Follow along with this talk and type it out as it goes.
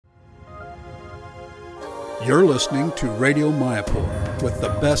You're listening to Radio Mayapur with the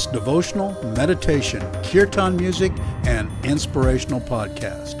best devotional, meditation, kirtan music, and inspirational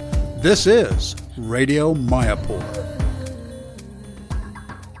podcast. This is Radio Mayapur.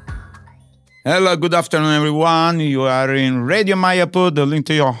 Hello, good afternoon, everyone. You are in Radio Mayapur, the link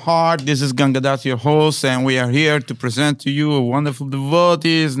to your heart. This is Ganga, your host, and we are here to present to you a wonderful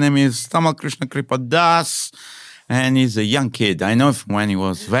devotee. His name is Tamal Krishna Kripa Das, and he's a young kid. I know him when he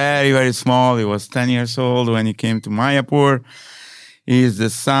was very, very small. He was 10 years old when he came to Mayapur. He is the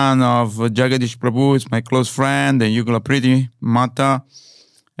son of Jagadish Prabhu. He's my close friend, and Yugala Priti Mata.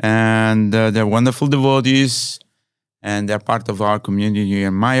 And they're wonderful devotees, and they're part of our community here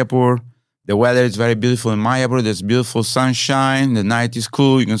in Mayapur. The weather is very beautiful in Mayapur. There's beautiful sunshine. The night is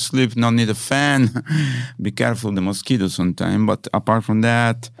cool. You can sleep, not need a fan. Be careful of the mosquitoes sometimes. But apart from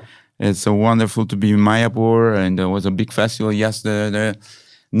that, it's so wonderful to be in Mayapur. And there was a big festival yesterday.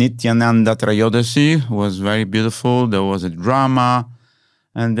 Nityananda Trayodasi was very beautiful. There was a drama.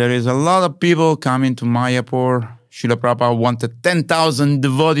 And there is a lot of people coming to Mayapur. Srila Prabhupada wanted 10,000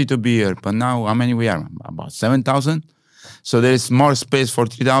 devotees to be here. But now, how many we are? About 7,000. So there is more space for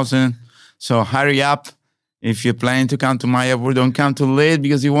 3,000. So hurry up. If you're planning to come to Mayapur, don't come too late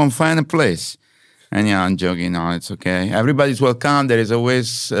because you won't find a place. And yeah, I'm joking. No, it's okay. Everybody's welcome. There is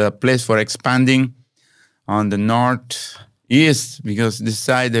always a place for expanding on the northeast because this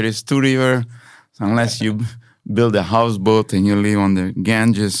side there is two rivers. So unless you build a houseboat and you live on the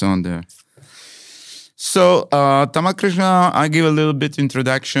Ganges on the... So, Tamal Krishna, I give a little bit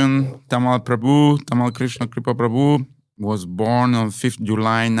introduction. Tamal Krishna Kripa Prabhu, was born on 5th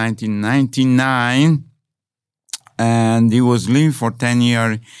July 1999, and he was living for 10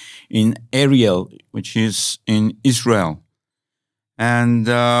 years in Ariel, which is in Israel. And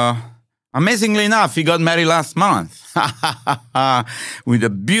amazingly enough, he got married last month with a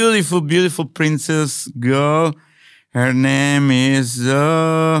beautiful, beautiful princess girl. Her name is...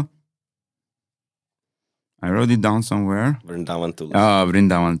 I wrote it down somewhere. Vrindavan Tulasi.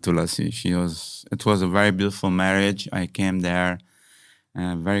 Vrindavan Tulasi. It was a very beautiful marriage. I came there.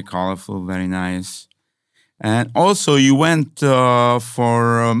 Very colorful, very nice. And also, you went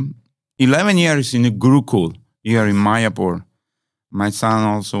for 11 years in a gurukula here in Mayapur. My son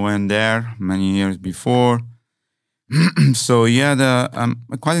also went there many years before. So he had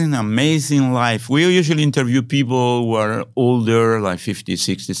quite an amazing life. We usually interview people who are older, like 50,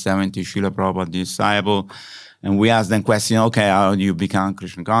 60, 70, Srila Prabhupada disciple. And we ask them questions, okay, how do you become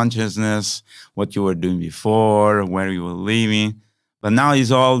Krishna consciousness? What you were doing before, where you were living. But now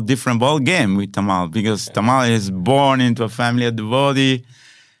it's all different ball game with Tamal because Tamal is born into a family of devotee.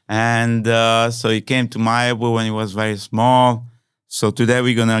 And so he came to Mayapur when he was very small. So today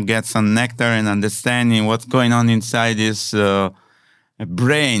we're going to get some nectar and understanding what's going on inside his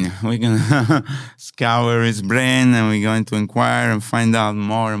brain. We're going to scour his brain and we're going to inquire and find out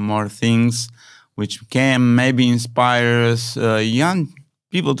more and more things which can maybe inspire us young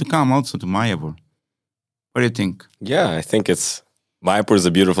people to come also to Mayapur. What do you think? Yeah, I think Mayapur is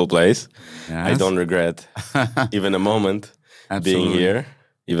a beautiful place. Yes. I don't regret even a moment Absolutely. being here,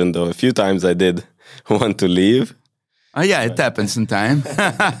 even though a few times I did want to leave. Oh, yeah, it happens sometimes.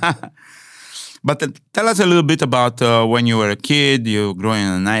 But tell us a little bit about when you were a kid. You grew in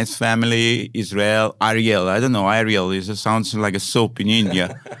a nice family, Israel, Ariel. I don't know, Ariel sounds like a soap in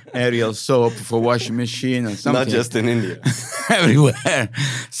India. Ariel soap for washing machine or something. Not just in India. Everywhere.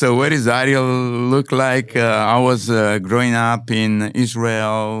 So where does Ariel look like? I was growing up in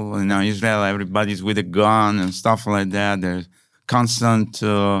Israel. You know, Israel, everybody's with a gun and stuff like that. There's constant...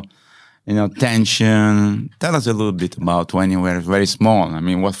 tension. Tell us a little bit about when you were very small. I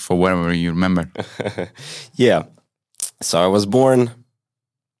mean, whatever you remember. Yeah. So I was born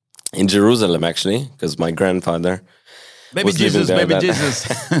in Jerusalem, actually, because my grandfather was living there.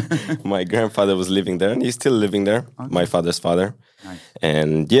 My grandfather was living there, and he's still living there, okay. My father's father. Nice.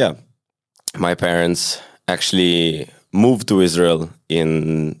 And yeah, my parents actually moved to Israel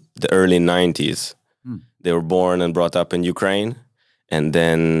in the early 90s. They were born and brought up in Ukraine. And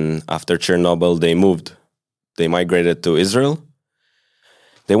then after Chernobyl, they migrated to Israel.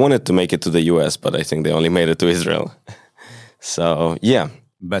 They wanted to make it to the US, but I think they only made it to Israel. So, yeah.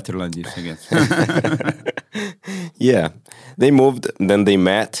 Better like this, I guess. Yeah. They moved, then they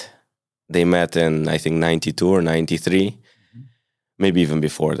met. They met in, I think, 92 or 93, maybe even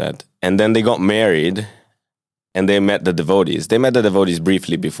before that. And then they got married, and they met the devotees. They met the devotees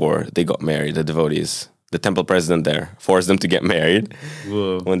briefly before they got married, the devotees. The temple president there forced them to get married.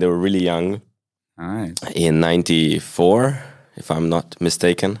 Whoa. When they were really young. Nice. In 94, if I'm not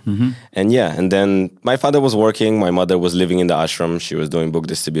mistaken. Mm-hmm. And yeah, and then my father was working. My mother was living in the ashram. She was doing book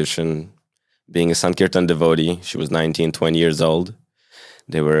distribution, being a Sankirtan devotee. She was 19, 20 years old.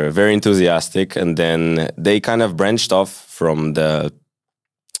 They were very enthusiastic, and then they kind of branched off from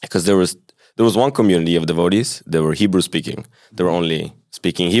because there was one community of devotees. They were Hebrew speaking. They were only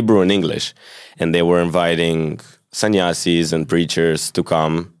speaking Hebrew and English, and they were inviting sannyasis and preachers to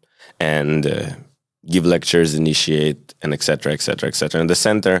come and give lectures, initiate, and etc., etc., etc. And the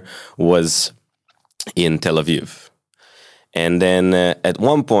center was in Tel Aviv. And then at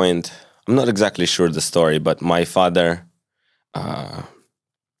one point, I'm not exactly sure the story, but my father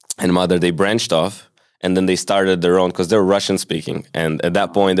and mother, they branched off, and then they started their own, because they were Russian-speaking. And at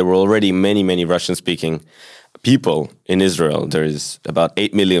that point, there were already many, many Russian-speaking people in Israel. There is about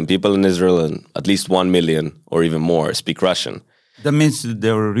 8 million people in Israel, and at least 1 million or even more speak Russian. That means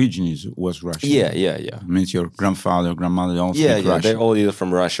their origin was Russian. Yeah. It means your grandfather, grandmother all speak Russian. Yeah, they're all either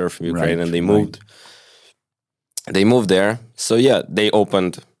from Russia or from Ukraine, and they moved. They moved there. So yeah, they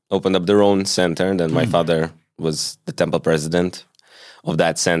opened up their own center, and then my father was the temple president of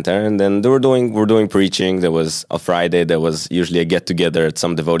that center, and then we're doing preaching. There was a Friday, there was usually a get together at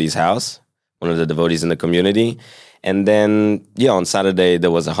some devotee's house, one of the devotees in the community, and then on Saturday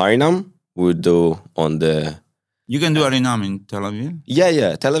there was a Harinam. We would do on the. You can do Harinam in Tel Aviv.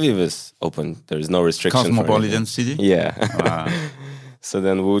 Yeah. Tel Aviv is open. There is no restriction. Cosmopolitan city. Yeah. Wow. So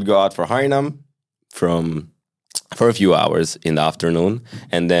then we would go out for Harinam for a few hours in the afternoon,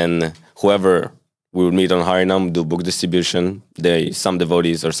 and then whoever we would meet on Harinam, do book distribution. Some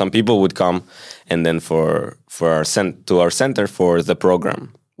devotees or some people would come, and then to our center for the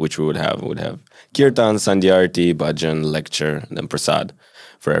program, which we would have kirtan, sandhyarti, bhajan, lecture, and then prasad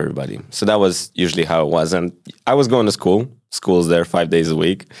for everybody. So that was usually how it was. And I was going to schools there 5 days a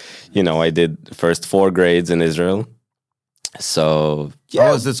week. I did first 4 grades in Israel. So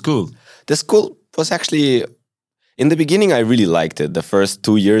how was the school? The school was actually. In the beginning, I really liked it. The first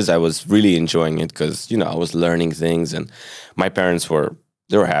 2 years, I was really enjoying it because, I was learning things, and my parents were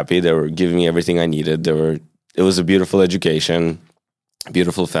happy. They were giving me everything I needed. It was a beautiful education,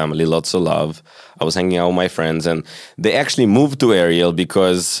 beautiful family, lots of love. I was hanging out with my friends, and they actually moved to Ariel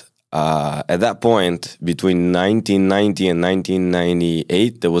because at that point, between 1990 and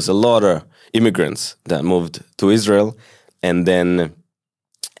 1998, there was a lot of immigrants that moved to Israel, and then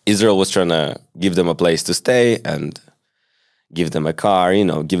Israel was trying to give them a place to stay and give them a car,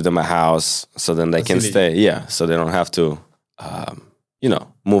 give them a house so then they can stay. Yeah, so they don't have to,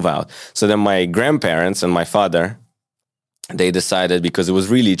 move out. So then my grandparents and my father, they decided, because it was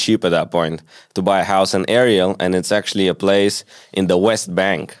really cheap at that point, to buy a house in Ariel, and it's actually a place in the West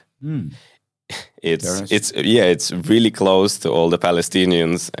Bank. It's really close to all the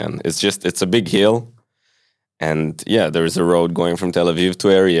Palestinians, and it's a big hill. And there is a road going from Tel Aviv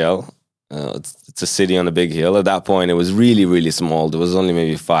to Ariel. It's a city on a big hill. At that point, it was really, really small. There was only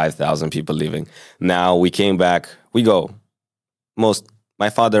maybe 5,000 people living. Now we came back. We go.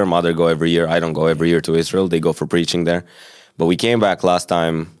 My father and mother go every year. I don't go every year to Israel. They go for preaching there. But we came back last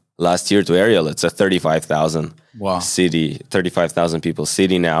year to Ariel. It's a 35,000 city, 35,000 people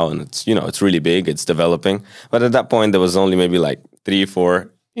city now. And it's really big. It's developing. But at that point, there was only maybe like 3, 4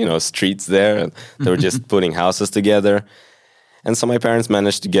 streets there, and they were just putting houses together. And so my parents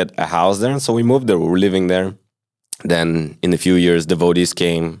managed to get a house there, and so we moved there. We were living there. Then in a few years, devotees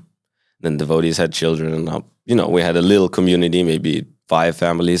came. Then devotees had children, and we had a little community, maybe 5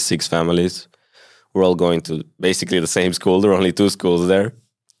 families, 6 families. We're all going to basically the same school. There were only 2 schools there.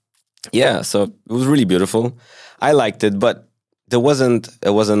 Yeah, so it was really beautiful. I liked it, but there wasn't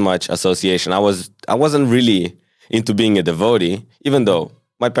much association. I wasn't really into being a devotee, even though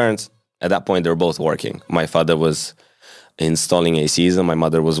my parents, at that point, they were both working. My father was installing ACs, and my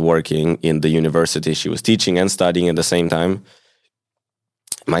mother was working in the university. She was teaching and studying at the same time.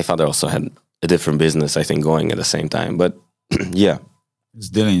 My father also had a different business, I think, going at the same time. But yeah.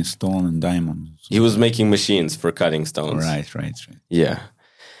 Still installing diamonds. He was making machines for cutting stones. Right. Yeah.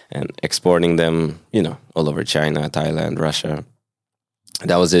 And exporting them, all over China, Thailand, Russia.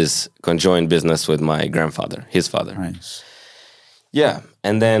 That was his conjoined business with my grandfather, his father. Nice. Yeah,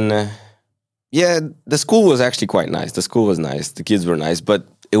 and then, the school was actually quite nice. The school was nice. The kids were nice, but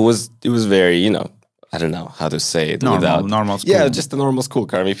it was very, I don't know how to say it. Normal school. Yeah, just a normal school.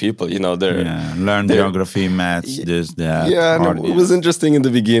 Karmi people, learn geography, maths, this, that. Yeah, it was interesting in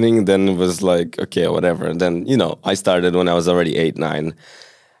the beginning. Then it was like, okay, whatever. And then, I started when I was already 8, 9.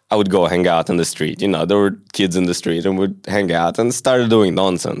 I would go hang out in the street. There were kids in the street, and we'd hang out and started doing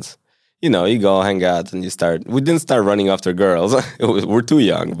nonsense. You go hang out and we didn't start running after girls. We're too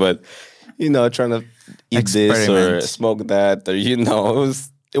young, but, trying to eat this or smoke that, or,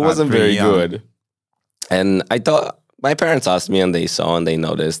 it wasn't very good. And I thought my parents asked me, and they saw and they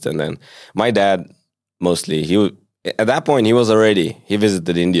noticed. And then my dad, mostly, at that point, he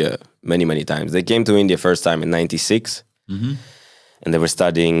visited India many, many times. They came to India first time in 96. Mm-hmm. And they were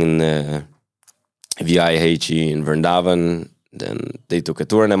studying in VIHE in Vrindavan. Then they took a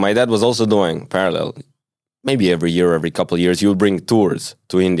tour. And then my dad was also doing parallel. Maybe every year, every couple of years, he would bring tours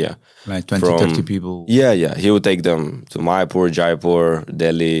to India. Like 20, 30 people. Yeah. He would take them to Mayapur, Jaipur,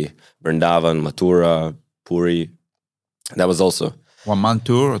 Delhi, Vrindavan, Mathura, Puri. That was also 1 month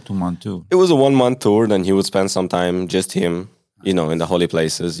tour or 2 month tour? It was a 1 month tour. Then he would spend some time, just him, in the holy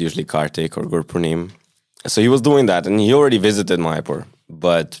places, usually Kartik or Gurpurnim. So he was doing that, and he already visited Mayapur.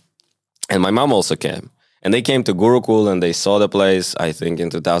 And my mom also came. And they came to Gurukul, and they saw the place, I think, in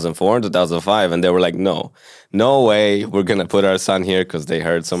 2004 and 2005. And they were like, no way we're going to put our son here, because they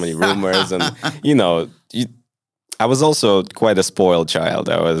heard so many rumors. And, I was also quite a spoiled child.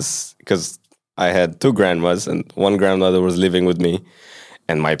 Because I had 2 grandmas, and one grandmother was living with me.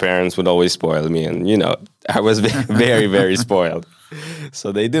 And my parents would always spoil me. And, I was very, very spoiled.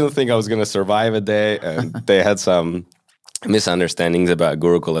 So they didn't think I was going to survive a day. And they had some misunderstandings about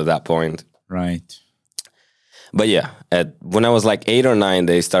Gurukul at that point. Right. But yeah, when I was like 8 or 9,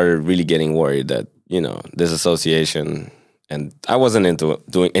 they started really getting worried that, this association, and I wasn't into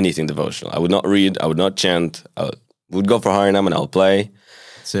doing anything devotional. I would not read, I would not chant, I would go for Harinam and I would play.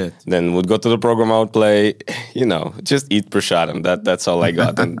 That's it. Then would go to the program, I would play, just eat prasadam. That's all I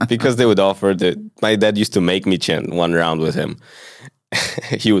got. And because they would offer, my dad used to make me chant 1 round with him.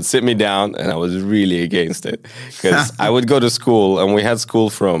 He would sit me down, and I was really against it. Because I would go to school, and we had school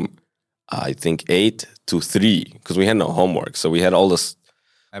from, I think, 8 to 3, because we had no homework. So we had all this,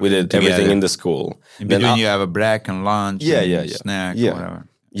 we did everything in the school. In between you have a break and lunch, snack, whatever.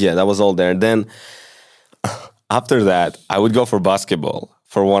 Yeah, that was all there. Then after that, I would go for basketball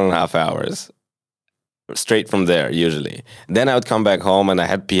for 1.5 hours, straight from there, usually. Then I would come back home, and I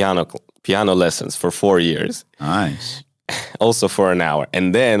had piano lessons for 4 years. Nice. Also for an hour.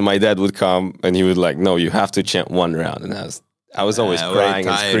 And then my dad would come, and he would like, no, you have to chant 1 round. And I was always crying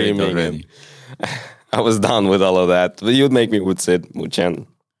and screaming. And I was done with all of that. But he would make me would chant.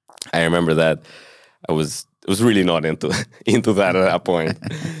 I remember that. I was really not into that at that point.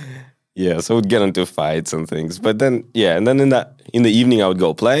 Yeah, so we'd get into fights and things. But then, and then in the evening I would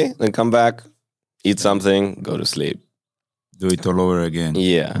go play, then come back, eat something, go to sleep. Do it all over again.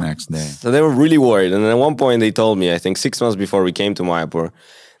 Yeah. Next day. So they were really worried. And then at one point they told me, I think 6 months before we came to Mayapur,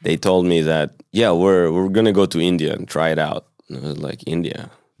 they told me that, we're going to go to India and try it out. And I was like,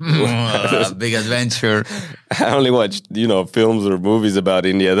 India? Big adventure. I only watched, films or movies about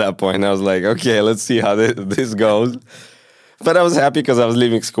India at that point. I was like, okay, let's see how this goes. But I was happy because I was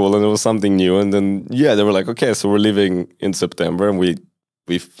leaving school and it was something new. And then, they were like, okay, so we're leaving in September. And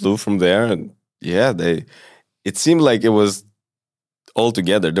we flew from there. And it seemed like it was all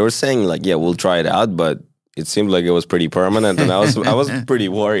together. They were saying like, we'll try it out. But it seemed like it was pretty permanent. And I was pretty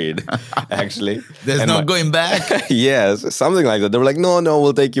worried, actually. There's no going back? Yes, something like that. They were like, no,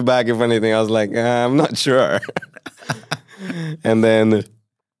 we'll take you back if anything. I was like, I'm not sure. And then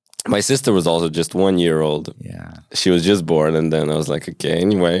my sister was also just 1 year old. Yeah. She was just born. And then I was like, okay,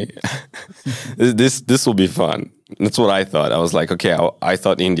 anyway, this will be fun. That's what I thought. I was like, okay, I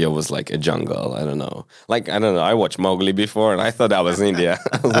thought India was like a jungle. I don't know. I watched Mowgli before and I thought that was India.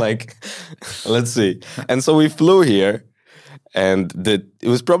 I was like, let's see. And so we flew here and it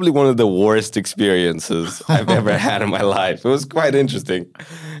was probably one of the worst experiences I've ever had in my life. It was quite interesting.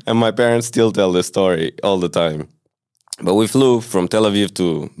 And my parents still tell this story all the time. But we flew from Tel Aviv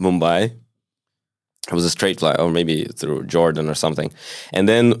to Mumbai. It was a straight flight, or maybe through Jordan or something. And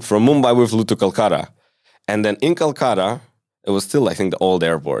then from Mumbai, we flew to Calcutta. And then in Calcutta, it was still, I think, the old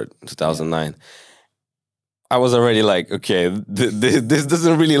airport, 2009. I was already like, okay, this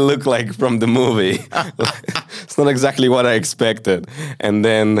doesn't really look like from the movie. It's not exactly what I expected. And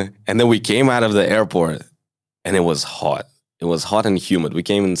then we came out of the airport, and it was hot. It was hot and humid. We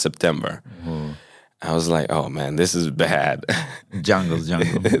came in September. Mm-hmm. I was like, oh man, this is bad. Jungle.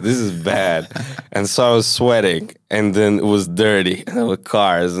 This is bad. And so I was sweating, and then it was dirty, and there were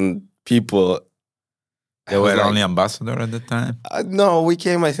cars and people. They were only ambassador at the time? No, we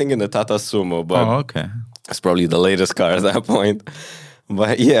came, I think, in the Tata Sumo, but okay. It's probably the latest car at that point.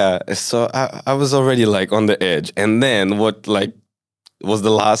 But so I was already like on the edge. And then what like was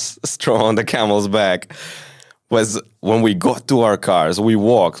the last straw on the camel's back was when we got to our cars, we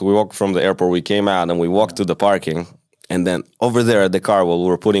walked from the airport, we came out and we walked to the parking. And then over there at the car, while we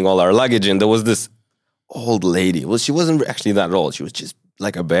were putting all our luggage in, there was this old lady. Well, she wasn't actually that old. She was just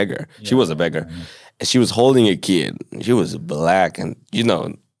like a beggar. Yeah. She was a beggar. Yeah. And she was holding a kid. She was black and,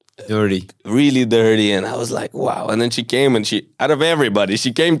 Dirty. Really dirty. And I was like, wow. And then she came and out of everybody,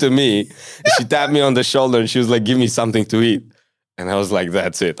 she came to me. She tapped me on the shoulder and she was like, give me something to eat. And I was like,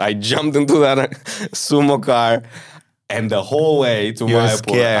 that's it. I jumped into that sumo car. And the whole way to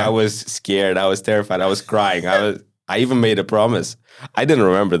Mayapur, I was scared. I was terrified. I was crying. I even made a promise. I didn't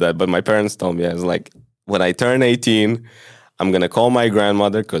remember that, but my parents told me. I was like, when I turn 18, I'm going to call my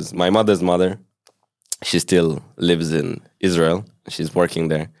grandmother, because my mother's mother, she still lives in Israel. She's working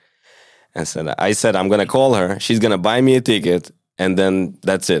there. And I said, I'm going to call her. She's going to buy me a ticket. And then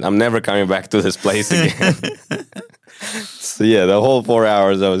that's it. I'm never coming back to this place again. So yeah, the whole 4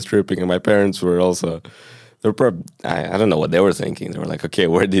 hours I was tripping. And my parents were also... I don't know what they were thinking. They were like, okay,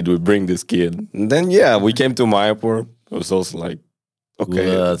 where did we bring this kid? And then, yeah, we came to Mayapur. It was also like,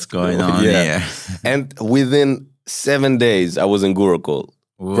 okay. What's going on here? And within 7 days, I was in Gurukul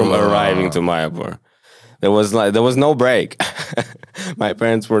from arriving to Mayapur. There was no break. My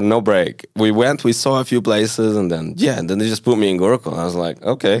parents were no break. We saw a few places, and then they just put me in Gurukul. I was like,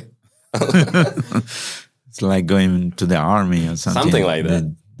 okay. It's like going to the army or something. Something like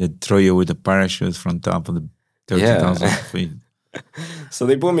that. They throw you with a parachute from top of the 30,000 feet. So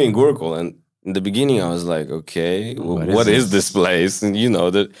they put me in Gurukul, and in the beginning I was like, okay, what is this place? And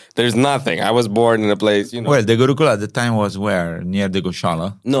there's nothing. I was born in a place, Well, the Gurukul at the time was where? Near the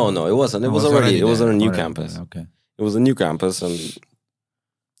Goshala? No, it wasn't. It was on a new campus. Okay. It was a new campus,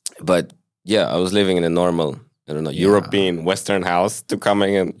 but I was living in a normal, European Western house to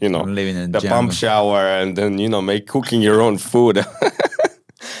coming in, living in the pump shower, and then cooking your own food.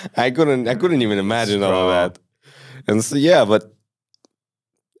 I couldn't even imagine all of that. And so, but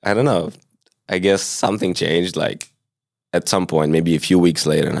I don't know. I guess something changed, like at some point, maybe a few weeks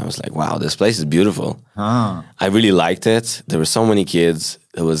later, and I was like, wow, this place is beautiful. I really liked it. There were so many kids.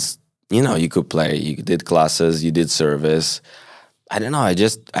 It was, you could play, you did classes, you did service. I don't know. I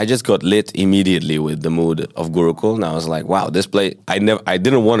just got lit immediately with the mood of Gurukul. And I was like, wow, this place, I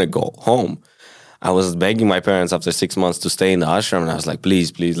didn't want to go home. I was begging my parents after 6 months to stay in the ashram, and I was like,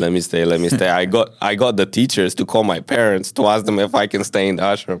 please, let me stay. I got the teachers to call my parents to ask them if I can stay in the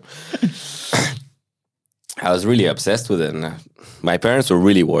ashram. I was really obsessed with it. And my parents were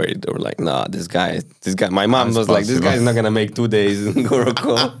really worried. They were like, nah, this guy. My mom was like, this guy's not going to make 2 days in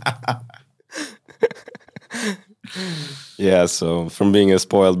Gurukul. So from being a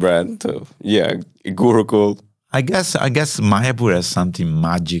spoiled brat to, Gurukul. I guess Mayapur has something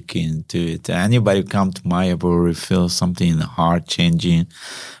magic into it. Anybody who comes to Mayapur will feel something in the heart changing,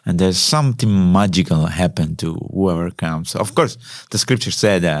 and there's something magical happen to whoever comes. Of course, the scripture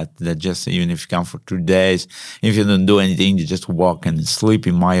said that just even if you come for 2 days, if you don't do anything, you just walk and sleep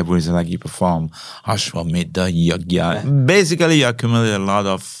in Mayapur. It's like you perform Ashwamedha Yajna. Basically, you accumulate a lot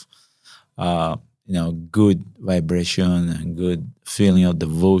of good vibration and good feeling of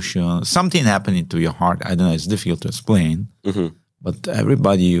devotion. Something happening to your heart. I don't know. It's difficult to explain. Mm-hmm. But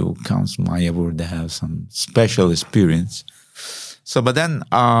everybody who comes to Mayapur, they have some special experience. So, but then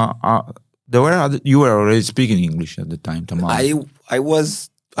you were already speaking English at the time, Tamal. I was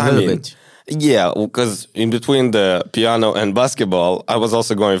a little bit. Yeah, because in between the piano and basketball, I was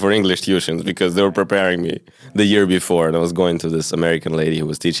also going for English tuitions because they were preparing me the year before. And I was going to this American lady who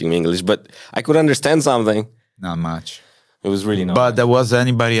was teaching me English, but I could understand something. Not much. It was really not. But there was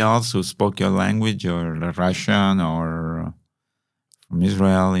anybody else who spoke your language, or Russian, or from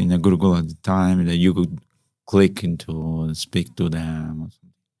Israel in a Gurukul at the time that you could click into speak to them?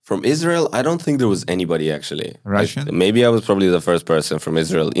 From Israel, I don't think there was anybody actually. Russian? Maybe I was probably the first person from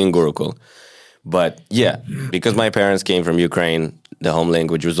Israel in Gurukul. But because my parents came from Ukraine, the home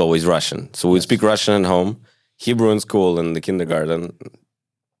language was always Russian. So we'd speak Russian at home, Hebrew in school and the kindergarten,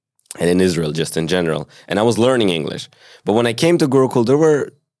 and in Israel just in general. And I was learning English. But when I came to Gurukul, there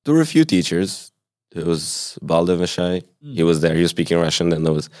were a few teachers. There was Baldev Mishai. He was there. He was speaking Russian. Then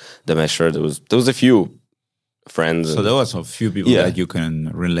there was the Mesher. There was a few friends. So there was a few people that you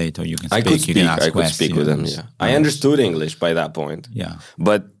can relate, or you can speak. I could speak with them. Yeah, I understood English by that point. Yeah,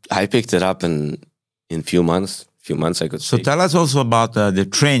 but I picked it up in few months. I could speak. So tell us also about the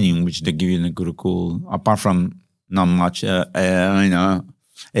training which they give you in the Gurukul. Apart from not much,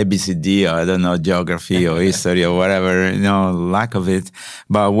 ABCD, or I don't know, geography or history or whatever, lack of it.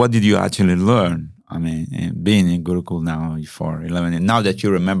 But what did you actually learn? I mean, being in Gurukul now for 11 years, now that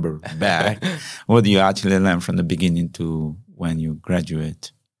you remember back, what do you actually learn from the beginning to when you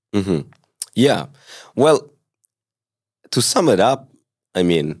graduate? Mm-hmm. Yeah. Well, to sum it up, I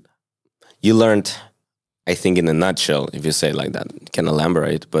mean, you learned, I think in a nutshell, if you say it like that, you can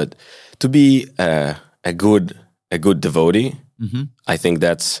elaborate, but to be a good devotee, I think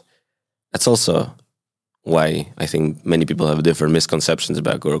that's also why I think many people have different misconceptions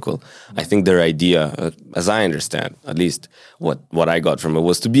about Gurukul. I think their idea, as I understand, at least what I got from it,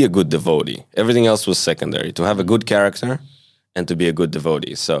 was to be a good devotee. Everything else was secondary, to have a good character and to be a good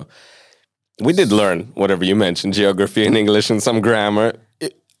devotee. So we did learn whatever you mentioned, geography and English and some grammar.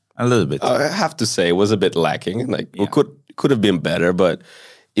 A little bit. I have to say it was a bit lacking. Like it could have been better, but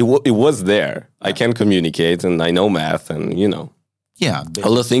it was there. I can communicate and I know math and,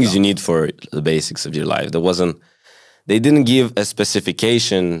 all the things you need for the basics of your life. They didn't give a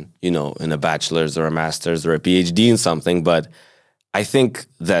specification, in a bachelor's or a master's or a PhD in something, but I think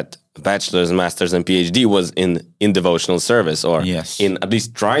that bachelor's, master's, and PhD was in devotional service, or in at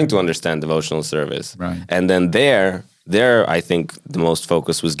least trying to understand devotional service. Right. And then there I think the most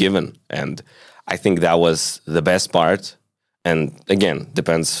focus was given. And I think that was the best part. And again,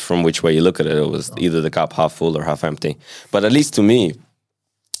 depends from which way you look at it. It was either the cup half full or half empty. But at least to me,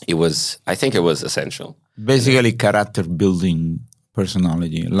 I think it was essential. Basically, character building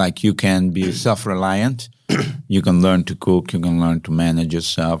personality. Like you can be self-reliant. You can learn to cook. You can learn to manage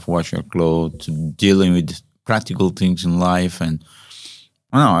yourself, wash your clothes, dealing with practical things in life. And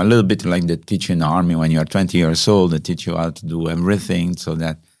a little bit like they teach you in the army when you're 20 years old. They teach you how to do everything so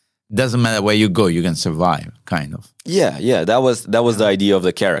that doesn't matter where you go, you can survive, kind of. Yeah. That was the idea of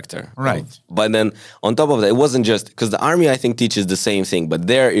the character. Right. But then on top of that, it wasn't just, because the army, I think, teaches the same thing, but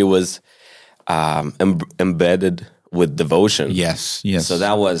there it was embedded with devotion. Yes. So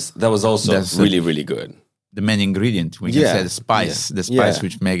that was also really, really good. The main ingredient, we can say the spice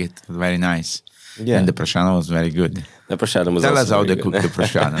which make it very nice. Yeah. And the prasadam was very good. The prasadam was Tell us how they good. cook the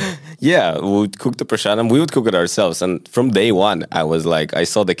prasadam. We would cook the prasadam. We would cook it ourselves. And from day one, I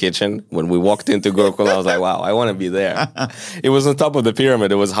saw the kitchen. When we walked into Gurukul, I was like, wow, I want to be there. It was on top of the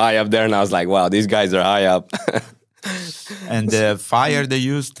pyramid. It was high up there. And I was like, wow, these guys are high up. And the fire they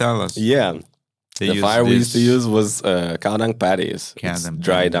used, tell us. Yeah. The fire we used to use was cow dung patties.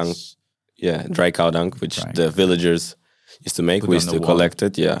 Dry dung. Yeah, dry cow dung, which the villagers used to make. We used to collect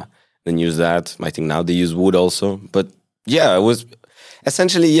it, then use that. I think now they use wood also. But it was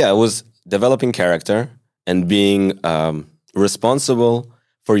essentially, it was developing character and being responsible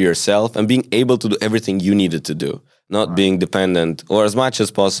for yourself and being able to do everything you needed to do, not being dependent, or as much as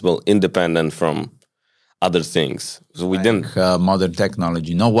possible independent from other things. So we didn't modern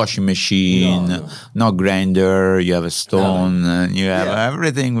technology, no washing machine, no grinder. You have a stone, you have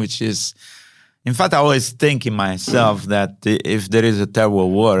everything, which is. In fact, I always think in myself that if there is a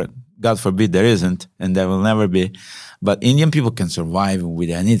terrible war, God forbid there isn't, and there will never be, but Indian people can survive with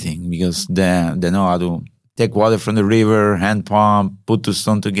anything because they know how to take water from the river, hand pump, put two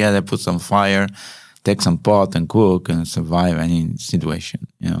stones together, put some fire, take some pot and cook and survive any situation.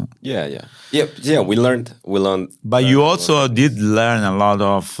 Yeah. We learned. But you also did learn a lot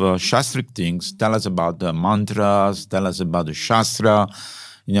of shastric things. Tell us about the mantras. Tell us about the shastra.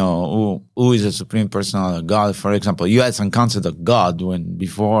 Who is the supreme personality of God? For example, you had some concept of God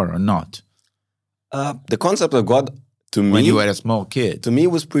before or not? The concept of God, to me, when you were a small kid, to me,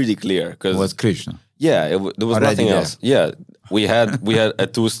 was pretty clear because it was Krishna. Yeah, there was nothing else. Yeah, we had a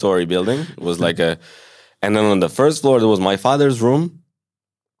 2-story building. It was like and then on the first floor there was my father's room.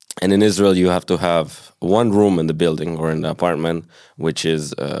 And in Israel, you have to have one room in the building or in the apartment, which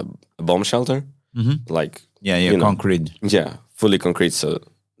is a bomb shelter, like concrete. Yeah, fully concrete, so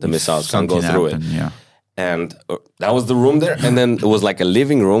the missiles can't go through it. Yeah. And that was the room there. And then it was like a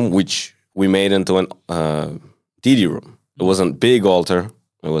living room, which we made into an Didi room. It wasn't big altar.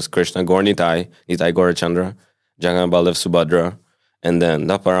 It was Krishna, Gaur Nitai, Nitai Gaurachandra, Jagannatha Baldev Subhadra, and then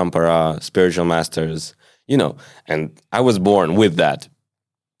the Parampara, spiritual masters, And I was born with that.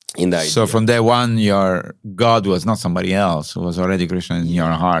 So from day one, your God was not somebody else. It was already Krishna in your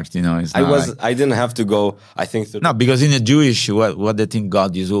heart. I didn't have to go. I think no, because in the Jewish, what they think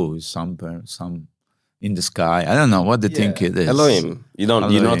God is, some in the sky. I don't know what they think it is. Elohim.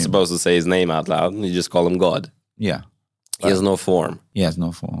 You're not supposed to say his name out loud. You just call him God. Yeah, he has no form. He has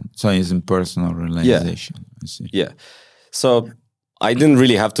no form. So he's impersonal realization. I see. Yeah. So I didn't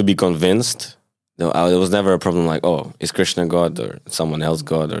really have to be convinced. There was never a problem like, is Krishna God or someone else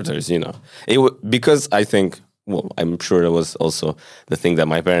God, or there's, because I think, I'm sure it was also the thing that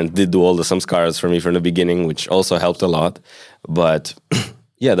my parents did do all the samskaras for me from the beginning, which also helped a lot. But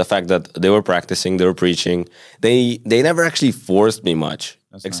the fact that they were practicing, they were preaching, they never actually forced me much,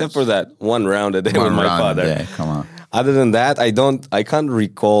 except for that one round a day with my father. Yeah, come on. Other than that, I can't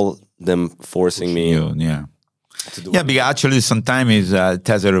recall them forcing me. Yeah, because actually sometimes it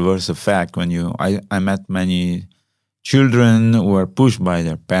has a reverse effect. When I met many children who were pushed by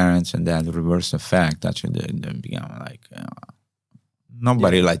their parents, and that reverse effect, actually they become like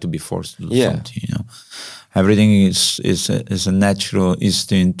Nobody like to be forced to do something, Everything is a natural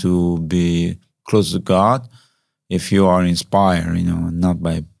instinct to be close to God if you are inspired, not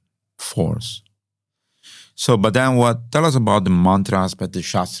by force. So, but then tell us about the mantra aspect, the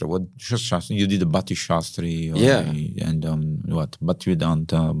Shastra. What Shastra? You did the Bhakti-Sastri. And what?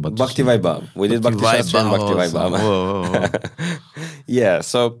 Bhaktivedanta. Bhaktivaibhava. We did Bhakti-Sastri and Bhaktivaibhava. Yeah,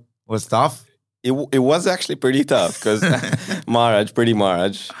 so. Was tough? It was actually pretty tough because Maharaj,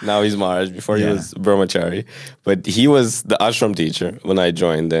 now he's Maharaj, before he was Brahmachari. But he was the ashram teacher when I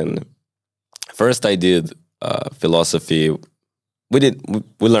joined. And first I did philosophy. We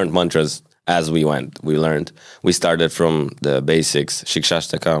learned mantras as we went. We started from the basics,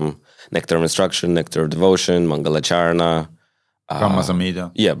 Shikshashtakam, Nectar of Instruction, Nectar of Devotion, Mangalacharana. Brahma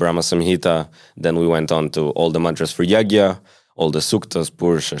Samhita. Yeah, Brahma Samhita. Then we went on to all the mantras for yajna, all the suktas,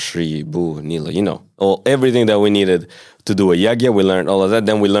 Purusha, Shri, Bhu, Nila, everything that we needed to do a yajna, we learned all of that.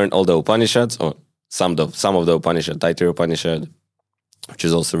 Then we learned all the Upanishads, or some of the Upanishads, Taittiriya Upanishad, which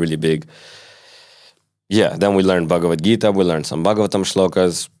is also really big. Yeah, then we learned Bhagavad Gita, we learned some Bhagavatam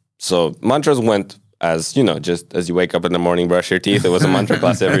shlokas. So mantras went as, just as you wake up in the morning, brush your teeth, it was a mantra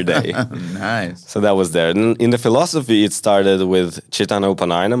class every day. Nice. So that was there. And in the philosophy, it started with Chaitanya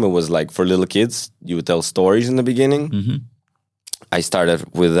Upanayanam. It was like for little kids, you would tell stories in the beginning. Mm-hmm. I started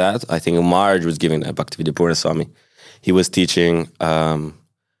with that. I think Maharaj was giving that, Bhaktivedanta Swami. He was teaching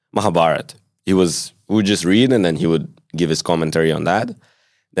Mahabharata. We would just read and then he would give his commentary on that.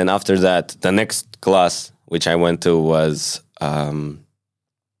 Then after that, the next class, which I went to, was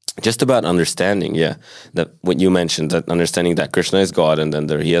just about understanding, that what you mentioned, that understanding that Krishna is God and then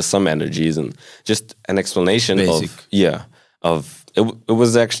he has some energies and just an explanation Basic. It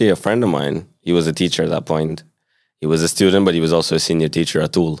was actually a friend of mine. He was a teacher at that point. He was a student, but he was also a senior teacher,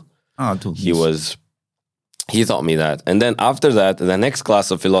 Atul. Atul. He taught me that. And then after that, the next class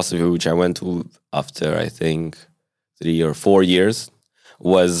of philosophy, which I went to after, I think, 3 or 4 years,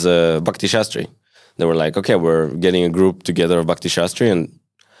 was Bhakti-Sastri. They were like, okay, we're getting a group together of Bhakti-Sastri, and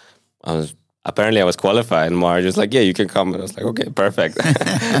I was qualified, and Maharaj was like, yeah, you can come. And I was like, okay, perfect.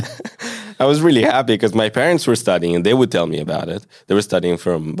 I was really happy because my parents were studying and they would tell me about it. They were studying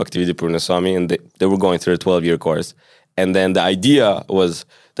from Bhaktivedanta Swami and they were going through a 12-year course. And then the idea was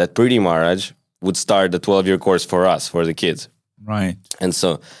that Priti Maharaj would start the 12-year course for us, for the kids. Right. And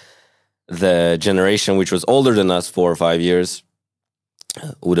so the generation which was older than us, 4 or 5 years,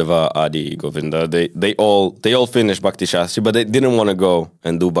 Uddhava, Adi, Govinda, they all finished Bhakti-Sastri, but they didn't want to go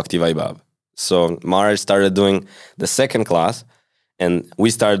and do Bhaktivaibhava. So Maharaj started doing the second class, and we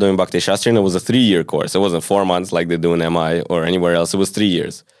started doing Bhakti-Sastri, and it was a 3-year course. It wasn't 4 months like they do in MI or anywhere else. It was 3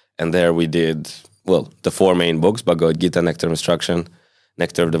 years. And there we did, the 4 main books, Bhagavad Gita, Nectar of Instruction,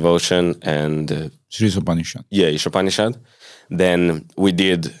 Nectar of Devotion, and Sri Upanishad. Yeah, Ishopanishad. Then we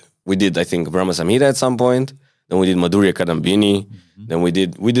did, I think, Brahma Samhita at some point. Then we did Madhurya Kadambini. Mm-hmm. Then we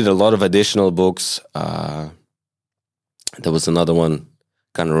did a lot of additional books. There was another one,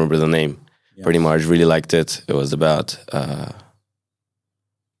 can't remember the name. Yes. Pretty much really liked it. It was about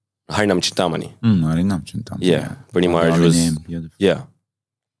Harinam Chintamani. Harinam Chintamani. Yeah, pretty much was. Yeah,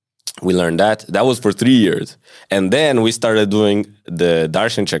 we learned that. That was for 3 years, and then we started doing the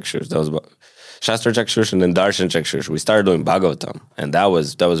Darshan Chakshurs. That was Shastra Chakshurs and then Darshan Chakshurs. We started doing Bhagavatam, and that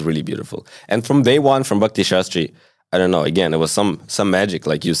was really beautiful. And from day one, from Bhakti-Sastri, I don't know. Again, it was some magic,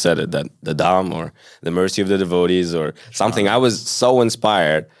 like you said it, that the Dham or the mercy of the devotees or something. I was so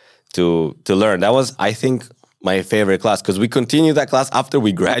inspired to learn. That was, I think, my favorite class because we continued that class after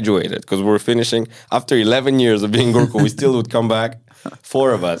we graduated because we were finishing after 11 years of being gurukula. We still would come back,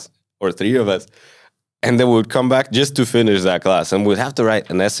 4 of us or 3 of us, and then we would come back just to finish that class. And we'd have to write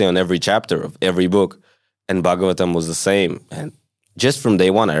an essay on every chapter of every book. And Bhagavatam was the same. And just from day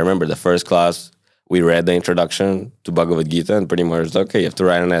one, I remember the first class, we read the introduction to Bhagavad Gita and pretty much, okay, you have to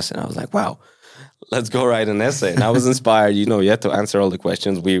write an essay. And I was like, wow, let's go write an essay. And I was inspired. You had to answer all the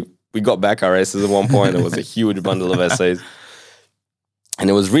questions. We got back our essays at one point. It was a huge bundle of essays. And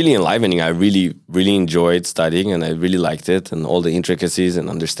it was really enlivening. I really, really enjoyed studying and I really liked it and all the intricacies and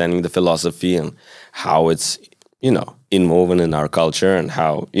understanding the philosophy and how it's, inwoven in our culture and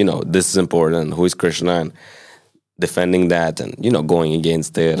how, this is important and who is Krishna and defending that and, going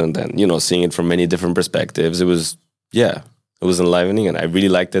against it and then, seeing it from many different perspectives. It was enlivening and I really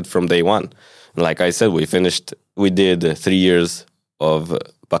liked it from day one. And like I said, we did 3 years of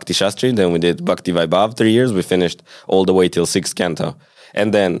Bhakti-Sastri, then we did Bhaktivaibhava 3 years. We finished all the way till 6th canto.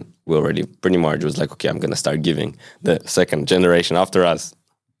 And then we already pretty much was like, okay, I'm going to start giving the second generation after us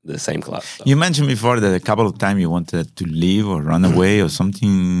the same class. So. You mentioned before that a couple of times you wanted to leave or run away or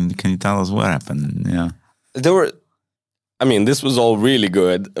something. Can you tell us what happened? Yeah. I mean, this was all really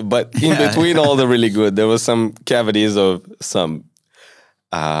good, but in between all the really good, there was some cavities of some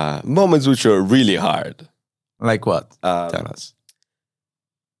moments which were really hard. Like what? Tell us.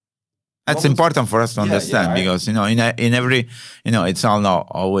 That's important for us to understand because, in every, it's all not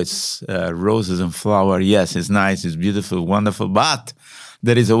always roses and flowers. Yes, it's nice, it's beautiful, wonderful, but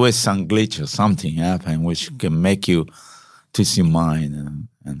there is always some glitch or something happen which can make you twist your mind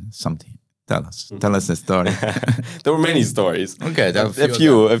and something. Tell us the story. There were many stories. Okay,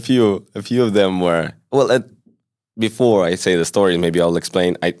 a few of them were, well, before I say the story, maybe I'll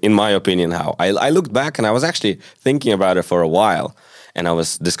explain, in my opinion, how. I looked back and I was actually thinking about it for a while. And I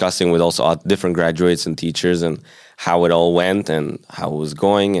was discussing with also different graduates and teachers and how it all went and how it was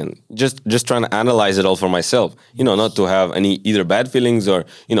going and just trying to analyze it all for myself. Not to have any either bad feelings or,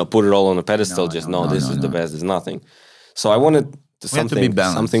 put it all on a pedestal. This is the best, there's nothing. So I wanted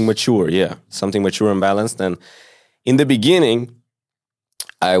something mature, something mature and balanced. And in the beginning,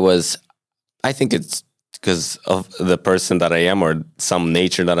 I think it's because of the person that I am or some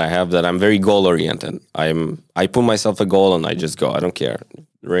nature that I have that I'm very goal-oriented. I put myself a goal and I just go. I don't care.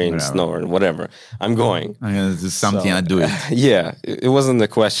 Rain, snow, or whatever. I'm going. This is something I do it. Yeah. It wasn't a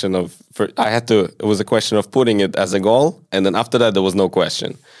question of... it was a question of putting it as a goal. And then after that, there was no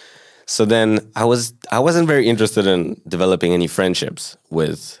question. So then I wasn't very interested in developing any friendships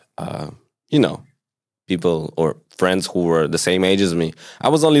with, people or friends who were the same age as me. I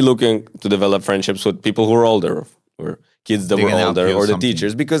was only looking to develop friendships with people who were older or kids that were older or the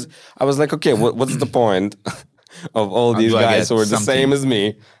teachers because I was like, okay, what's the point of all these guys who are the same as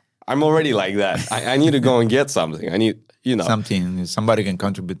me? I'm already like that. I need to go and get something. I need, something somebody can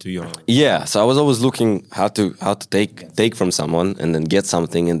contribute to your. Yeah, so I was always looking how to take from someone and then get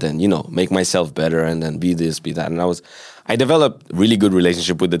something and then make myself better and then be this, be that. And I developed really good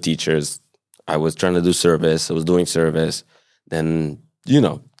relationship with the teachers. I was trying to do service. I was doing service. Then,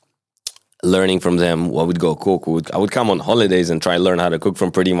 learning from them what would go cook. I would come on holidays and try to learn how to cook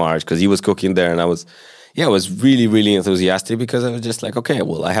from Pretty March because he was cooking there. And I was really, really enthusiastic because I was just like, okay,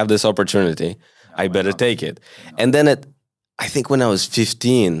 well, I have this opportunity. I better take it. And then I think when I was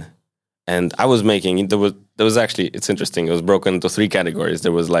 15 and I was making, there was actually, it's interesting. It was broken into 3 categories.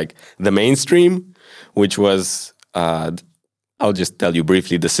 There was like the mainstream, which was, I'll just tell you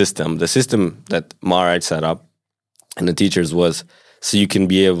briefly the system. The system that Maharaj set up and the teachers was so you can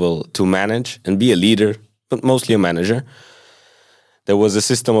be able to manage and be a leader, but mostly a manager. There was a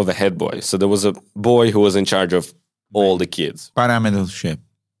system of a head boy. So there was a boy who was in charge of all the kids. Pyramidal shape.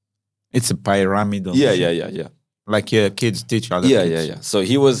 It's a pyramidal shape. Yeah. Like kids teach other kids. Yeah. So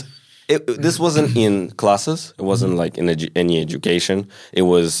he was... this wasn't in classes. It wasn't like in any education. It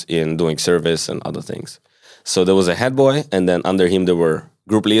was in doing service and other things. So there was a head boy, and then under him there were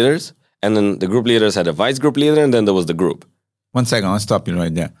group leaders, and then the group leaders had a vice group leader, and then there was the group. 1 second, I'll stop you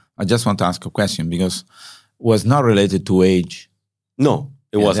right there. I just want to ask a question because it was not related to age. No,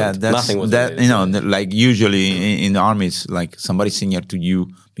 it wasn't. Nothing was related. Like usually in the armies, like somebody senior to you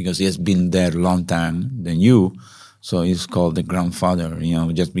because he has been there a long time than you. So he's called the grandfather,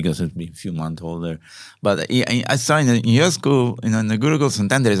 just because he's been a few months older. But I saw in your school, in the Gurukula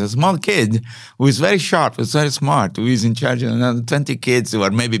Santan, there is a small kid who is very sharp, who's very smart, who is in charge of another 20 kids who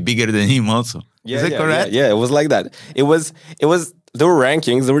are maybe bigger than him also. Is that correct? Yeah, it was like that. It was. There were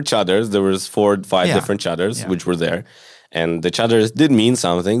rankings, there were chatters, there was 4 or 5 different chatters which were there. And the chatters did mean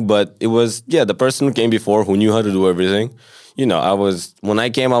something, but it was, the person who came before who knew how to do everything. When I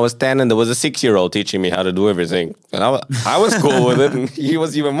came, I was 10 and there was a 6-year-old teaching me how to do everything. And I was cool with it and he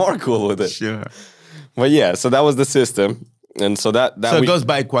was even more cool with it. Sure. But so that was the system. And so that it goes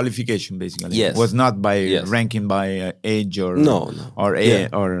by qualification, basically. Yes. It was not by ranking by age or... No. Or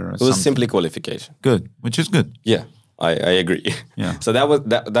it was simply qualification. Good, which is good. Yeah. I agree. Yeah. So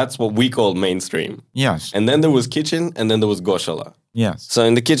that's what we call mainstream. Yes. And then there was kitchen and then there was goshala. Yes. So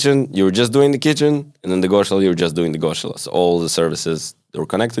in the kitchen, you were just doing the kitchen, and in the goshala, you were just doing the goshala. So all the services that were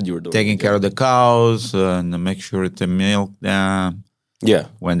connected, you were doing. Taking care of the cows and make sure to milk them. Yeah.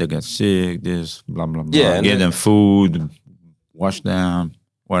 When they get sick, this, blah, blah, blah. Yeah. Give them food, wash them,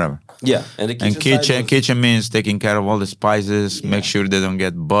 whatever. Yeah. And the kitchen means taking care of all the spices, make sure they don't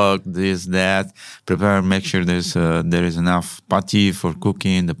get bugged, this, that. Prepare, make sure there is enough pati for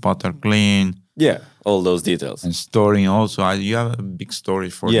cooking, the pot are clean. Yeah, all those details. And storing also. You have a big story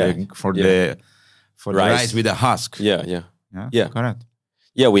for the rice with the husk. Yeah. Correct.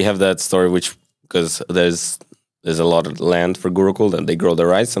 Yeah, we have that story because there's a lot of land for Gurukul, and they grow the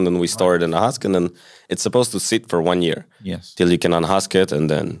rice, and then we store it in a husk, and then it's supposed to sit for 1 year. Yes. Till you can unhusk it and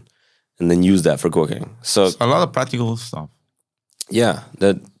then use that for cooking. So a lot of practical stuff. Yeah,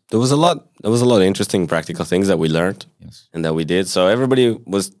 that there was a lot of interesting practical things that we learned and that we did. So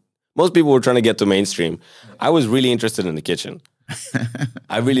most people were trying to get to mainstream. I was really interested in the kitchen.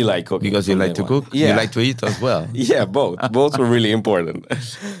 I really like cooking. Because you like to cook? Yeah. You like to eat as well? Yeah, both. Both were really important.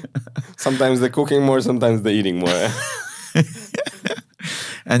 Sometimes the cooking more, sometimes the eating more.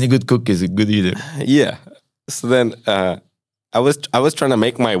 Any good cook is a good eater. Yeah. So then I was trying to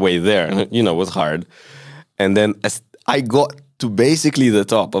make my way there. And, it was hard. And then as I got to basically the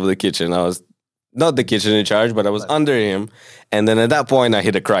top of the kitchen, I was not the kitchen in charge, but I was under him. And then at that point, I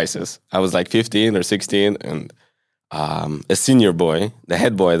hit a crisis. I was like 15 or 16, and a senior boy, the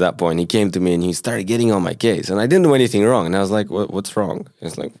head boy at that point, he came to me and he started getting on my case. And I didn't do anything wrong. And I was like, what's wrong?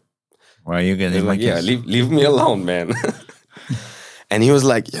 It's like, why are you getting my case? Yeah, leave me alone, man. And he was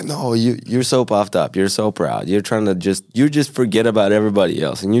like, you're so puffed up. You're so proud. You're trying to just forget about everybody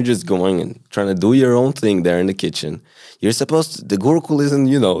else. And you're just going and trying to do your own thing there in the kitchen. You're supposed to, the gurukula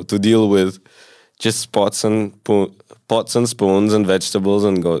isn't, to deal with just pots and spoons and vegetables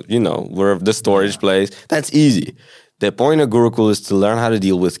and go, where the storage place. That's easy. The point of gurukula is to learn how to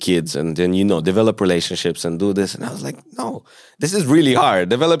deal with kids and then, develop relationships and do this. And I was like, no, this is really hard.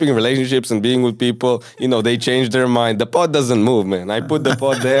 Developing relationships and being with people, they change their mind. The pot doesn't move, man. I put the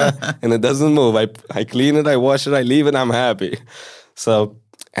pot there and it doesn't move. I clean it, I wash it, I leave it, I'm happy. So,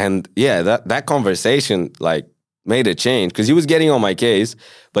 and yeah, that conversation made a change because he was getting on my case.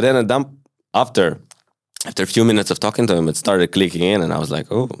 But then after a few minutes of talking to him, it started clicking in and I was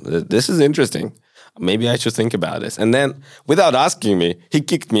like, oh, this is interesting. Maybe I should think about this. And then, without asking me, he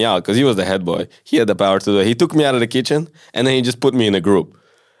kicked me out because he was the head boy. He had the power to do it. He took me out of the kitchen, and then he just put me in a group.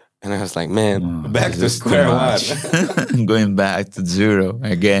 And I was like, man, back to square one. Going back to zero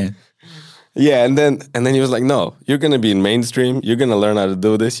again. Yeah, and then he was like, no, you're going to be in mainstream. You're going to learn how to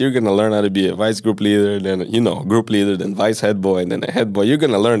do this. You're going to learn how to be a vice group leader, then, group leader, then vice head boy, and then a head boy. You're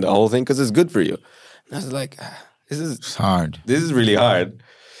going to learn the whole thing because it's good for you. And I was like, it's hard. This is really hard.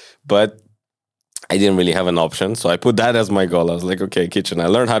 But I didn't really have an option. So I put that as my goal. I was like, okay, kitchen. I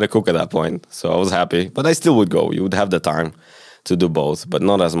learned how to cook at that point. So I was happy. But I still would go. You would have the time to do both, but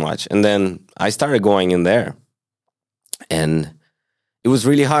not as much. And then I started going in there. And it was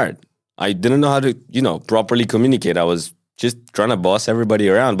really hard. I didn't know how to, properly communicate. I was just trying to boss everybody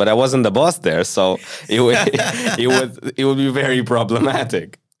around. But I wasn't the boss there. So it would be very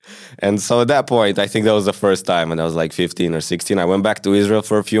problematic. And so at that point, I think that was the first time. And I was like 15 or 16. I went back to Israel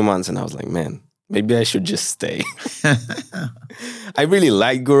for a few months. And I was like, man, maybe I should just stay. I really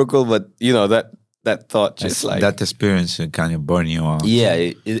like gurukula, but that thought just that experience kind of burned you out. Yeah,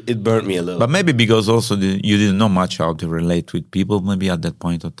 it burnt me a little. But maybe because also you didn't know much how to relate with people. Maybe at that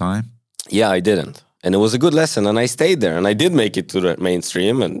point of time. Yeah, I didn't, and it was a good lesson. And I stayed there, and I did make it to the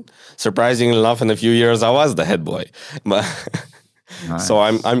mainstream. And surprisingly enough, in a few years, I was the head boy. But nice. So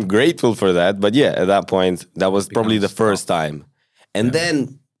I'm grateful for that. But yeah, at that point, that was probably the first time, and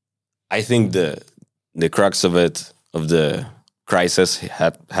then. I think the crux of the crisis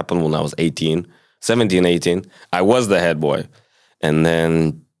happened when I was 17, 18. I was the head boy. And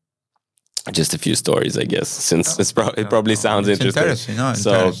then just a few stories, I guess, since it probably sounds interesting. Interesting.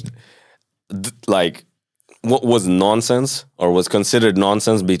 What was nonsense or was considered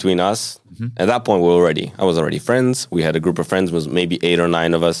nonsense between us, at that point I was already friends. We had a group of friends, was maybe 8 or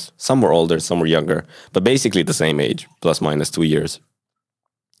 9 of us. Some were older, some were younger, but basically the same age, plus minus 2 years.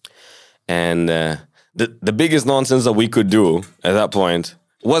 And the biggest nonsense that we could do at that point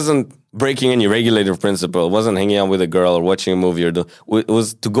wasn't breaking any regulative principle, wasn't hanging out with a girl or watching a movie. It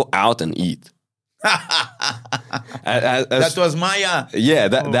was to go out and eat. That was Maya? Yeah,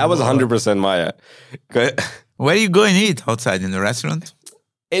 that was 100% Maya. Where you go and eat? Outside in the restaurant?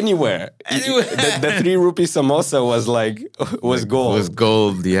 Anywhere. The 3 rupee samosa was gold. It was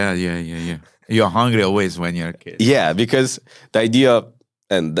gold, yeah. You're hungry always when you're a kid. Yeah, because the idea...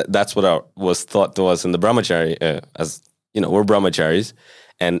 And that's what was taught to us in the brahmachari, as we're brahmacharis.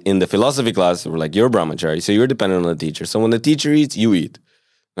 And in the philosophy class, we're like, you're brahmachari, so you're dependent on the teacher. So when the teacher eats, you eat.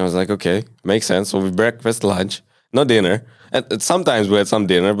 And I was like, okay, makes sense. So we breakfast, lunch, no dinner. And sometimes we had some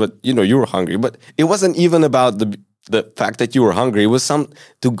dinner, but you were hungry. But it wasn't even about the fact that you were hungry. It was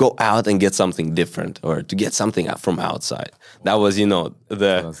to go out and get something different or to get something from outside. That was,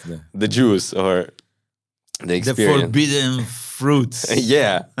 the juice or the experience. The forbidden fruits.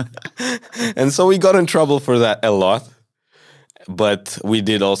 Yeah. And so we got in trouble for that a lot. But we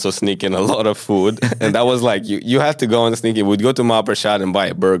did also sneak in a lot of food. And that was like, you have to go and sneak in. We'd go to Mayapur and buy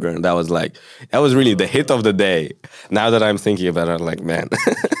a burger. And that was really the hit of the day. Now that I'm thinking about it, I'm like, man,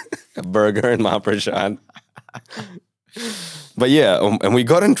 a burger in Mayapur. But yeah, and we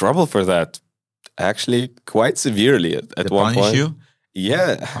got in trouble for that. Actually, quite severely at one point. You?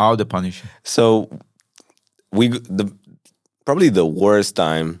 Yeah. How they punish you? So probably the worst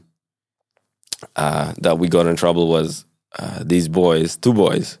time that we got in trouble was these boys,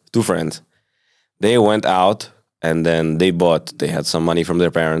 two friends. They went out and then they had some money from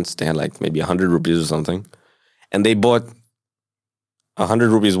their parents. They had like maybe 100 rupees or something. And they bought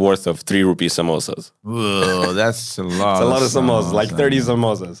 100 rupees worth of 3 rupee samosas. Whoa, that's a lot. It's a lot of samosas, like 30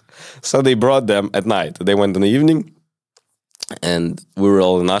 samosas. So they brought them at night. They went in the evening and we were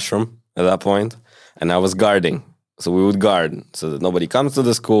all in ashram at that point. And I was guarding. So we would guard so that nobody comes to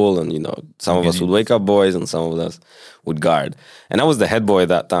the school. And, some of us would wake up boys and some of us would guard. And I was the head boy at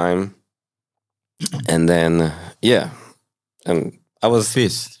that time. And then, and I was...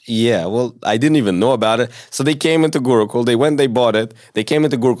 Fist. Yeah, well, I didn't even know about it. So they came into Gurukul. They bought it. They came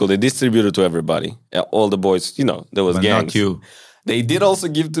into Gurukul. They distributed to everybody. All the boys, there was gangs. Not you. They did also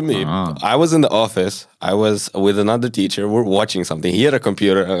give to me. I was in the office. I was with another teacher. We're watching something. He had a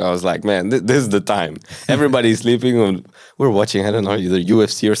computer. And I was like, man, this is the time. Everybody's sleeping. And we're watching, I don't know, either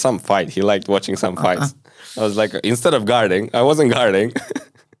UFC or some fight. He liked watching some fights. I was like, instead of guarding, I wasn't guarding,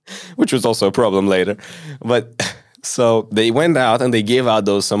 which was also a problem later. But... So they went out and they gave out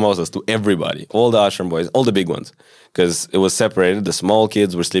those samosas to everybody, all the ashram boys, all the big ones, because it was separated. The small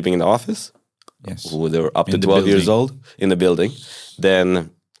kids were sleeping in the office, they were up to 12 years old in the building.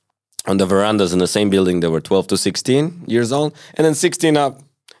 Then on the verandas in the same building, they were 12 to 16 years old. And then 16 up,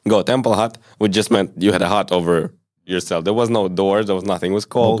 go temple hut, which just meant you had a hut over yourself. There was no doors, there was nothing. It was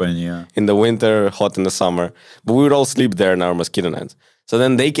cold in the winter, hot in the summer. But we would all sleep there in our mosquito nets. So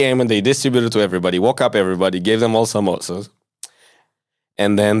then they came and they distributed to everybody, woke up everybody, gave them all samosas.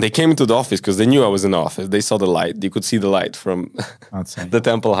 And then they came into the office because they knew I was in the office. They saw the light. You could see the light from outside the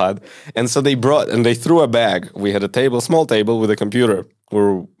temple hut. And so they threw a bag. We had a small table with a computer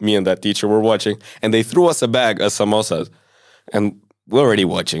where me and that teacher were watching. And they threw us a bag of samosas. And we were already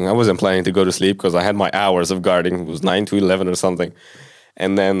watching. I wasn't planning to go to sleep because I had my hours of guarding. It was 9 to 11 or something.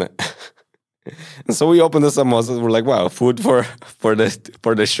 And then... And so we opened the samosas. We're like, wow, food for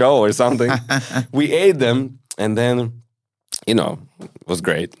the show or something. We ate them, and then, it was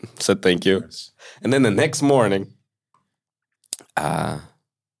great. Said thank you. And then the next morning, I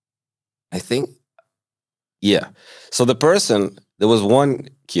think, so there was one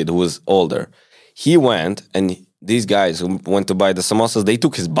kid who was older. He went, and these guys who went to buy the samosas, they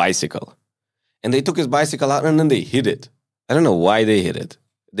took his bicycle. And they took his bicycle out, and then they hid it. I don't know why they hid it.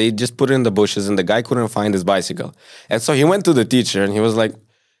 They just put it in the bushes and the guy couldn't find his bicycle. And so he went to the teacher and he was like,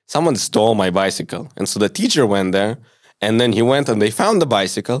 someone stole my bicycle. And so the teacher went there and then he went and they found the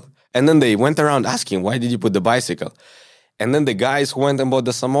bicycle. And then they went around asking, why did you put the bicycle? And then the guys who went and bought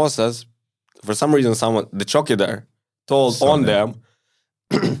the samosas, for some reason, the chowkidar told on them.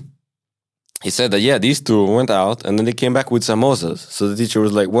 He said that, these two went out and then they came back with samosas. So the teacher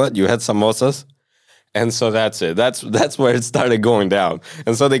was like, what? You had samosas? And so that's it. That's where it started going down.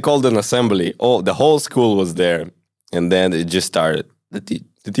 And so they called an assembly. The whole school was there. And then it just started. The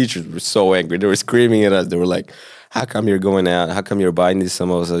teachers were so angry. They were screaming at us. They were like, how come you're going out? How come you're buying these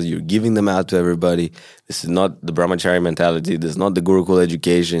samosas? You're giving them out to everybody. This is not the brahmachari mentality. This is not the gurukul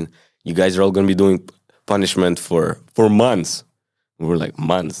education. You guys are all going to be doing punishment for months. We were like,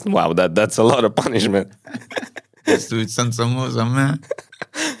 months? Wow, that's a lot of punishment. Let's do it some samosa, man.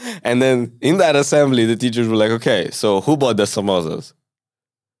 And then in that assembly, the teachers were like, okay, so who bought the samosas?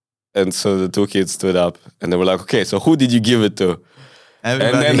 And so the two kids stood up and they were like, okay, so who did you give it to?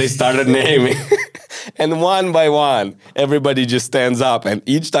 Everybody. And then they started naming. And one by one, everybody just stands up. And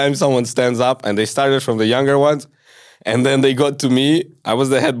each time someone stands up, and they started from the younger ones, and then they got to me. I was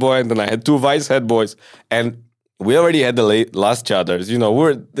the head boy, and then I had two vice head boys. And we already had the last chatters.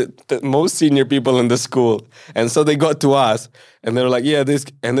 We're the most senior people in the school. And so they got to us, and they were like, this.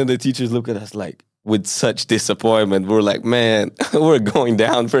 And then the teachers look at us like, with such disappointment. We're like, man, we're going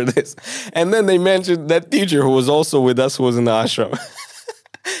down for this. And then they mentioned that teacher who was also with us, who was in the ashram.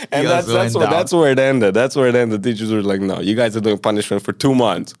 And that's where it ended. That's where it ended. The teachers were like, no, you guys are doing punishment for 2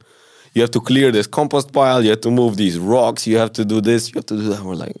 months. You have to clear this compost pile. You have to move these rocks. You have to do this. You have to do that.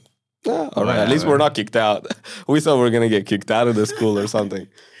 We're like, all right, at least we're not kicked out. We thought we were going to get kicked out of the school or something.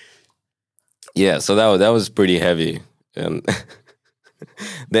 Yeah, so that was pretty heavy. And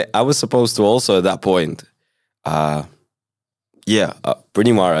I was supposed to also at that point,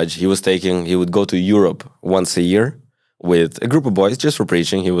 Pretty Maharaj, he would go to Europe once a year with a group of boys just for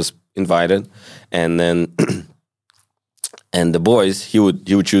preaching. He was invited. And then, and the boys, he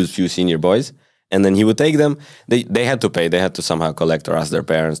would choose a few senior boys. And then he would take them. They had to pay. They had to somehow collect or ask their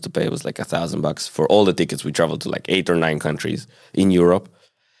parents to pay. It was like $1,000 for all the tickets. We traveled to like 8 or 9 countries in Europe,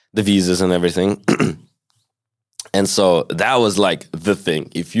 the visas and everything. And so that was like the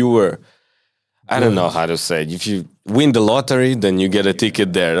thing. If you were, I don't know how to say it. If you win the lottery, then you get a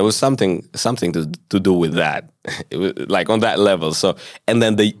ticket there. There was something to do with that. It was like on that level. So, and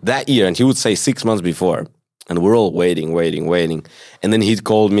then that year, and he would say 6 months before, and we're all waiting. And then he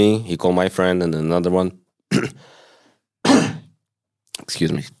called me, he called my friend and another one.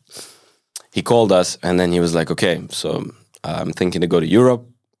 Excuse me. He called us, and then he was like, okay, so I'm thinking to go to Europe.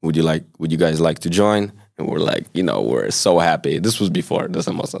 Would you guys like to join? And we're like, we're so happy. This was before the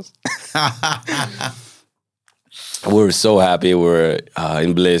samosas. We were so happy. We were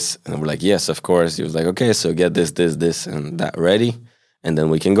in bliss. And we're like, yes, of course. He was like, okay, so get this, and that ready. And then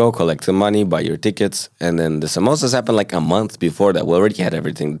we can go collect the money, buy your tickets. And then the samosas happened like a month before that. We already had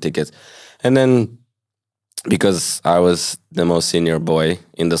everything, the tickets. And then because I was the most senior boy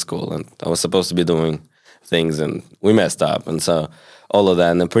in the school and I was supposed to be doing things and we messed up. And so all of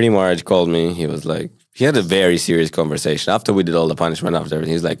that. And then Pretty Marge called me. He was like, he had a very serious conversation after we did all the punishment, after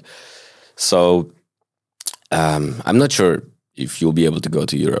everything. He's like, so I'm not sure if you'll be able to go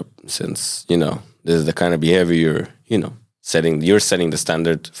to Europe since, this is the kind of behavior you're setting the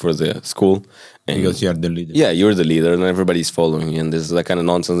standard for the school. And because you're the leader. Yeah, you're the leader and everybody's following you. And this is the kind of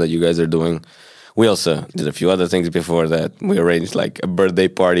nonsense that you guys are doing. We also did a few other things before that. We arranged like a birthday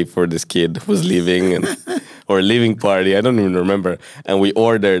party for this kid who was leaving or a leaving party. I don't even remember. And we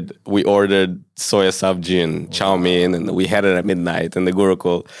ordered soya sabji and chow mein, and we had it at midnight in the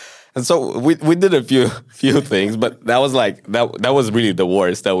gurukula. And so we did a few things, but that was like that was really the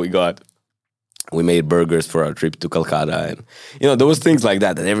worst that we got. We made burgers for our trip to Calcutta, and there was things like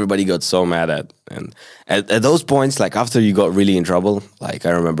that everybody got so mad at. And at those points, like after you got really in trouble, like I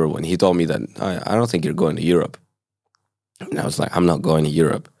remember when he told me that I don't think you're going to Europe, and I was like, I'm not going to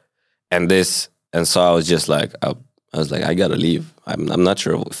Europe, and so I was just like, I gotta leave. I'm not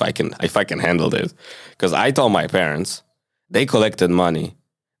sure if I can handle this, because I told my parents, they collected money,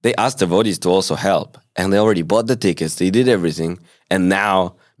 they asked the devotees to also help, and they already bought the tickets, they did everything, and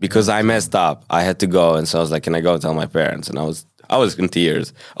now, because I messed up, I had to go. And so I was like, can I go tell my parents? And I was in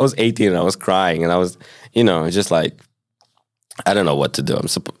tears. I was 18 and I was crying. And I was, just like, I don't know what to do.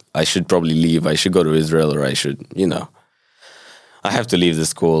 I should probably leave. I should go to Israel, or I should, I have to leave the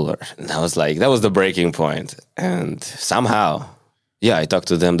school. And I was like, that was the breaking point. And somehow, I talked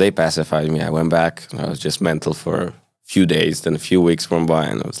to them. They pacified me. I went back. I was just mental for a few days. Then a few weeks went by.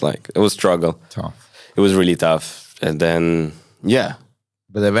 And it was struggle. Tough. It was really tough. And then,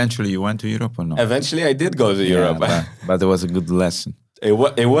 But eventually you went to Europe or not? Eventually I did go to Europe. But it was a good lesson.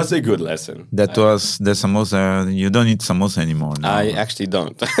 It was a good lesson. That was the samosa. You don't eat samosa anymore now. I actually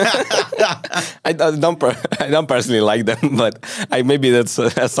don't. I don't personally like them, but maybe that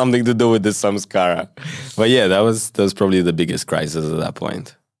has something to do with the samskara. But that was probably the biggest crisis at that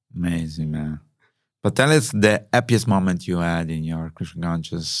point. Amazing, man. But tell us the happiest moment you had in your Krishna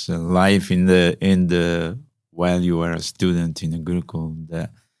conscious life in the while you were a student in the gurukula.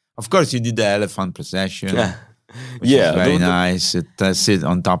 Of course, you did the elephant procession. Which is very nice. Sit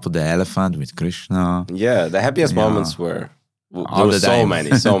on top of the elephant with Krishna. Yeah, the happiest moments were so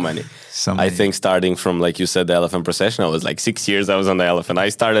many. I think starting from, like you said, the elephant procession, I was like 6 years I was on the elephant. I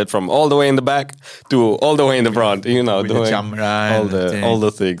started from all the way in the back to all the way in the front, doing all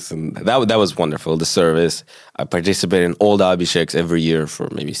the things. And that was wonderful, the service. I participated in all the abhisheks every year for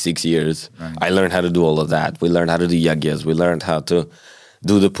maybe 6 years. Right. I learned how to do all of that. We learned how to do yajnas. We learned how to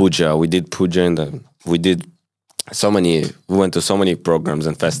do the puja. We did puja we went to so many programs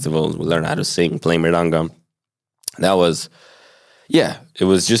and festivals. We learned how to sing, play mridangam. That was, it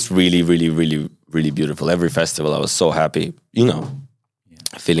was just really, really, really, really beautiful. Every festival, I was so happy,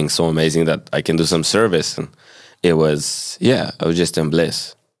 feeling so amazing that I can do some service. And it was, I was just in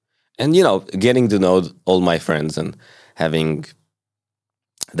bliss. And, getting to know all my friends and having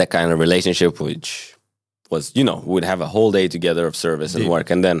that kind of relationship, which was, we would have a whole day together of service and work.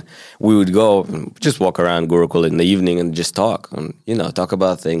 And then we would go and just walk around Gurukula in the evening and just talk. And, talk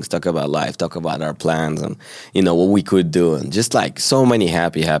about things, talk about life, talk about our plans and, what we could do. And just like so many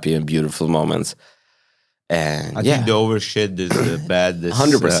happy and beautiful moments. And I think the overshed is the bad.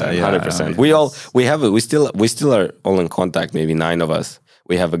 100%. We still are all in contact, maybe 9 of us.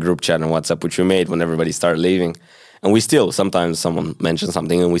 We have a group chat on WhatsApp, which we made when everybody started leaving. And we still, sometimes someone mentions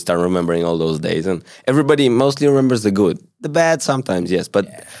something and we start remembering all those days. And everybody mostly remembers the good. The bad sometimes, yes,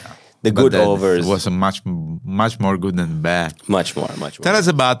 but the good overs. It was a much more good than bad. Much more. Tell us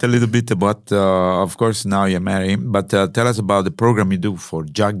a little bit about, of course, now you're married, but tell us about the program you do for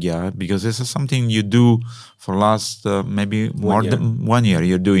Jagya, because this is something you do for last maybe more than 1 year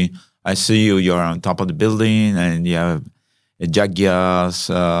you're doing. I see you're on top of the building and you have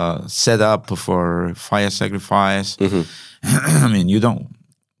yajnas set up for fire sacrifice. I mean,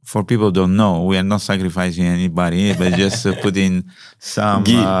 for people who don't know, we are not sacrificing anybody, but just putting some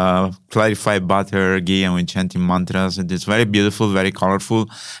clarified butter, ghee, and we're chanting mantras. And it's very beautiful, very colorful.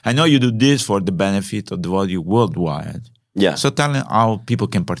 I know you do this for the benefit of the world worldwide. Yeah. So tell me how people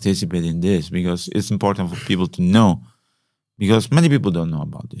can participate in this, because it's important for people to know, because many people don't know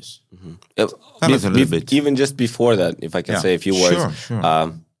about this. Tell us a little bit. Even just before that, if I can say a few words.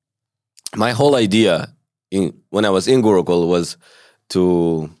 Sure. My whole idea when I was in Gurukul was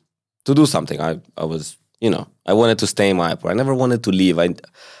to do something. I was, I wanted to stay in Mayapur. I never wanted to leave.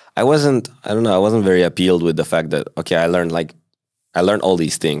 I wasn't very appealed with the fact that, okay, I learned all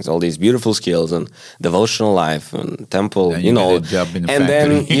these things, all these beautiful skills and devotional life and temple, and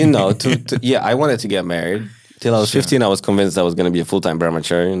then, I wanted to get married. Till I was 15, I was convinced I was going to be a full-time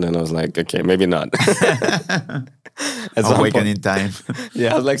brahmachari, and then I was like, okay, maybe not. Awakening time.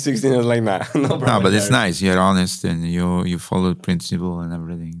 Yeah, I was like 16, I was like, nah. No, but it's nice. You're honest and you follow the principle and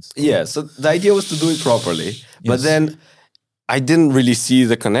everything. So. Yeah, so the idea was to do it properly. Yes. But then I didn't really see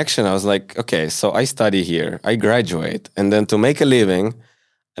the connection. I was like, okay, so I study here, I graduate, and then to make a living,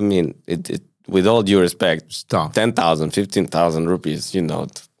 I mean, it with all due respect, 10,000, 15,000 rupees,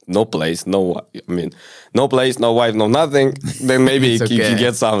 no place, no place, no wife, no nothing, then maybe you can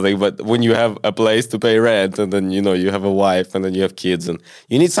get something. But when you have a place to pay rent, and then, you have a wife, and then you have kids, and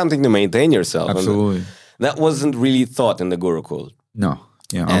you need something to maintain yourself. Absolutely. That wasn't really thought in the Gurukul. No.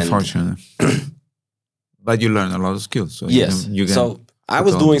 Yeah, unfortunately. But you learn a lot of skills. So yes. So I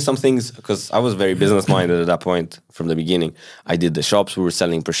was doing some things because I was very business-minded at that point from the beginning. I did the shops. We were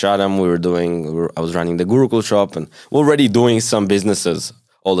selling prasadam. I was running the Gurukul shop, and we were already doing some businesses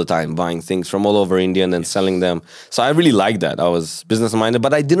all the time, buying things from all over India and then selling them. So I really liked that. I was business-minded,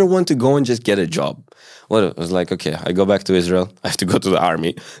 but I didn't want to go and just get a job. Well, it was like, okay, I go back to Israel. I have to go to the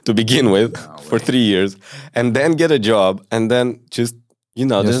army to begin with for 3 years, and then get a job, and then just,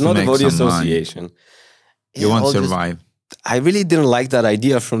 there's no devotee association. You won't survive. I really didn't like that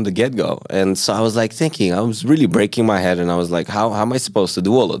idea from the get-go. And so I was like thinking, I was really breaking my head, and I was like, how am I supposed to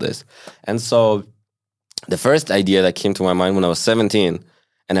do all of this? And so the first idea that came to my mind when I was 17,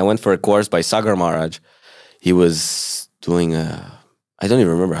 and I went for a course by Sagar Maharaj. He was doing I don't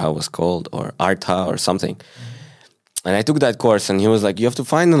even remember how it was called, or Artha or something. And I took that course, and he was like, you have to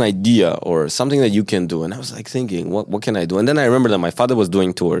find an idea or something that you can do. And I was like thinking, what can I do? And then I remember that my father was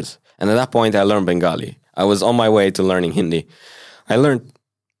doing tours. And at that point, I learned Bengali. I was on my way to learning Hindi. I learned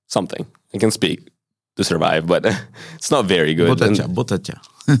something. I can speak to survive, but it's not very good. Botacha.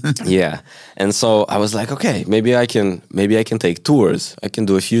 Yeah. And so I was like, okay, maybe I can take tours. I can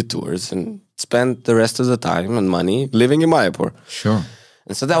do a few tours and spend the rest of the time and money living in Mayapur. Sure.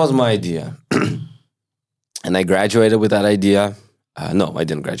 And so that was my idea. And I graduated with that idea. No, I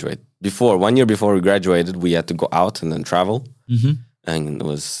didn't graduate. 1 year before we graduated, we had to go out and then travel. Mm-hmm. And it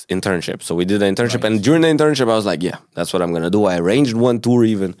was internship. So we did an internship. Right. And during the internship, I was like, yeah, that's what I'm going to do. I arranged one tour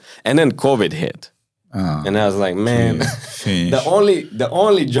even. And then COVID hit. Oh, and I was like, man, the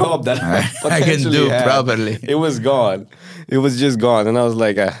only job that I can do properly. It was gone. It was just gone. And I was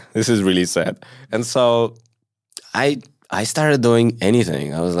like, this is really sad. And so I started doing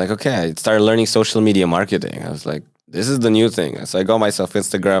anything. I was like, okay, I started learning social media marketing. I was like, this is the new thing. So I got myself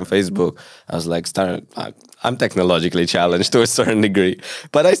Instagram, Facebook. I was like, I'm technologically challenged to a certain degree.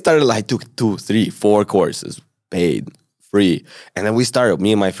 But I took 2, 3, 4 courses, paid, free. And then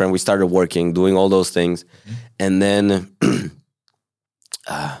me and my friend, we started working, doing all those things. Mm-hmm. And then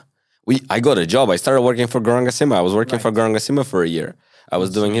I got a job. I started working for Ganga Sima. I was working for Ganga Sima for a year. I was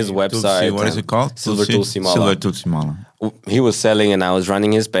doing his website. What is it called? Silver Tulsi Mala. Silver Tulsi Mala. He was selling, and I was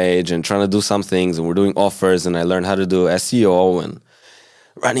running his page and trying to do some things, and we're doing offers, and I learned how to do SEO and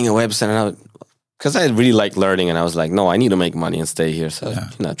running a website. And because I really like learning, and I was like, no, I need to make money and stay here. So,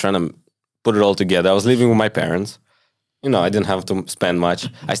 trying to put it all together. I was living with my parents. I didn't have to spend much.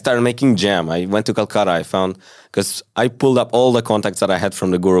 I started making jam. I went to Calcutta. Because I pulled up all the contacts that I had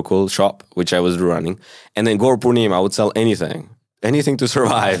from the Gurukul shop, which I was running. And then Gaur Purnima, I would sell anything to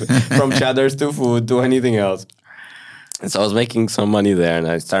survive, from chadars to food to anything else. And so I was making some money there, and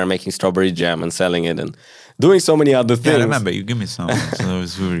I started making strawberry jam and selling it and doing so many other things. Yeah, I remember you give me some, so it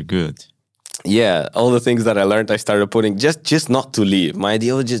was very good. Yeah, all the things that I learned, I started putting just not to leave. My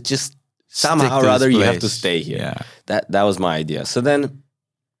idea was just somehow or other you have to stay here. Yeah. That was my idea. So then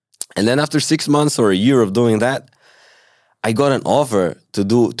after 6 months or a year of doing that, I got an offer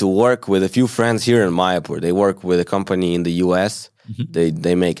to work with a few friends here in Mayapur. They work with a company in the US. Mm-hmm.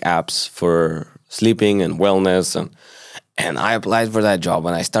 They make apps for sleeping and wellness, and I applied for that job,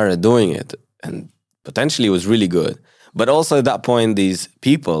 and I started doing it, and potentially it was really good. But also at that point, these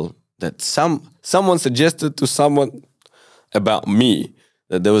people that someone suggested to someone about me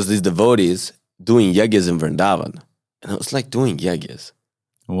that there was these devotees doing yajnas in Vrindavan. And I was like, doing yajnas?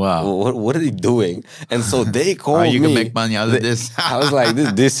 Wow. What are they doing? And so they called me. You can make money out of this. I was like,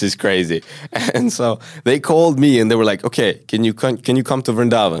 this is crazy. And so they called me and they were like, okay, can you come to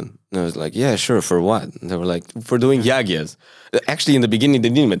Vrindavan? And I was like, yeah, sure. For what? And they were like, for doing yajnas. Actually, in the beginning, they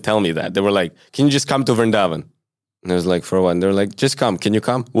didn't even tell me that. They were like, can you just come to Vrindavan? And I was like, for what? And they were like, just come. Can you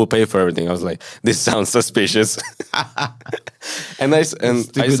come? We'll pay for everything. I was like, this sounds suspicious. And I said,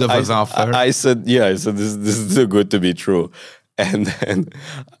 this is too good to be true. And then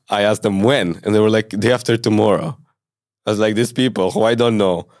I asked them when, and they were like, day after tomorrow. I was like, these people who I don't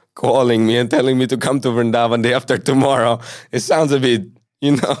know calling me and telling me to come to Vrindavan day after tomorrow. It sounds a bit,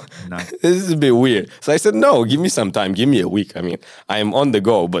 this is a bit weird. So I said, no, give me some time. Give me a week. I mean, I am on the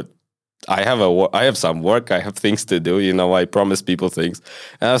go, but I have some work. I have things to do. I promise people things.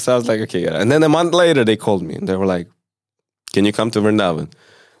 And so I was like, okay. And then a month later, they called me and they were like, can you come to Vrindavan?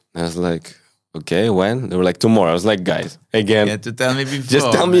 And I was like, okay, when? They were like, tomorrow. I was like, guys, again. You had to tell me before.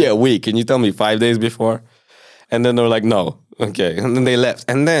 Just tell me a week. Can you tell me 5 days before? And then they were like, no. Okay. And then they left.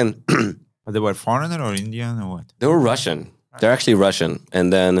 And then... But they were foreigner or Indian or what? They were Russian. They're actually Russian.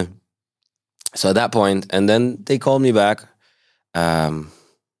 And then... So at that point, and then they called me back.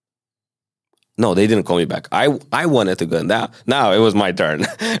 No, they didn't call me back. I wanted to go. Now it was my turn.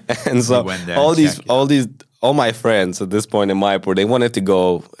 And so all my friends at this point in Mayapur, they wanted to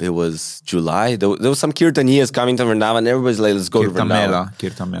go. It was July. There was some kirtaniyas coming to Vrindavan. Everybody's like, let's go to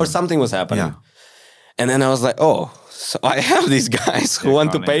Vrindavan. Or something was happening. Yeah. And then I was like, oh, so I have these guys who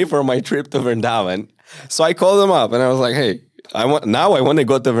want to pay for my trip to Vrindavan. So I called them up and I was like, hey, I want to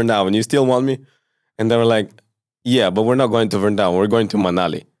go to Vrindavan. You still want me? And they were like, yeah, but we're not going to Vrindavan. We're going to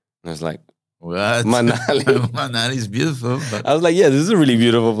Manali. And I was like, what? Manali. Manali is beautiful. But... I was like, yeah, this is a really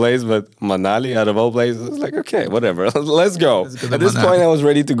beautiful place, but Manali, out of all places, I was like, okay, whatever, let's go. At this point, I was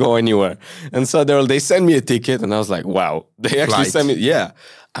ready to go anywhere. And so they sent me a ticket, and I was like, wow. They actually sent me, yeah.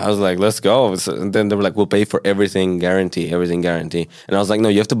 I was like, let's go. And then they were like, we'll pay for everything, guarantee. And I was like, no,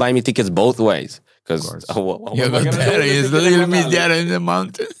 you have to buy me tickets both ways. Because you're going to little me there in the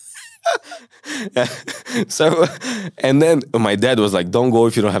mountain. So, and then my dad was like, don't go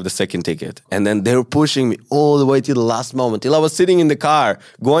if you don't have the second ticket. And then they were pushing me all the way to the last moment till I was sitting in the car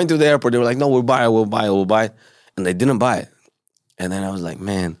going to the airport. They were like, no, we'll buy it. And they didn't buy it. And then I was like,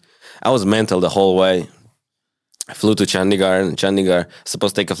 man, I was mental the whole way. I flew to Chandigarh, and Chandigarh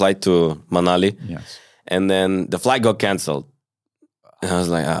supposed to take a flight to Manali. Yes. And then the flight got canceled. And I was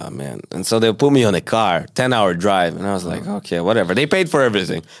like, oh, man. And so they put me on a car, 10-hour drive. And I was like, okay, whatever. They paid for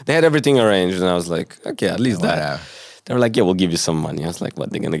everything. They had everything arranged. And I was like, okay, at least that. They were like, yeah, we'll give you some money. I was like,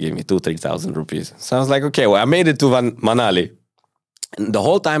 what? They're going to give me 2,000-3,000 rupees. So I was like, okay, well, I made it to Manali. And the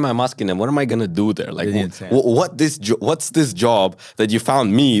whole time I'm asking them, what am I going to do there? Like, what's this job that you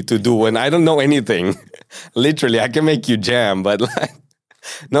found me to do when I don't know anything? Literally, I can make you jam, but like,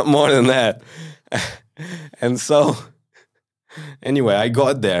 not more than that. And so... Anyway, I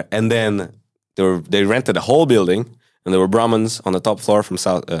got there, and then they rented a whole building, and there were Brahmins on the top floor from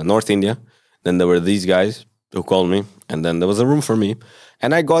North India. Then there were these guys who called me, and then there was a room for me.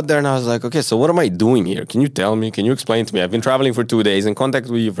 And I got there, and I was like, okay, so what am I doing here? Can you tell me? Can you explain to me? I've been traveling for 2 days, in contact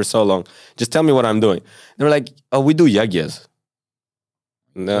with you for so long. Just tell me what I'm doing. They were like, oh, we do yajnas.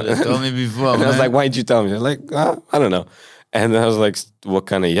 No. You told me before, and I was like, why did you tell me? I was like, I don't know. And I was like, what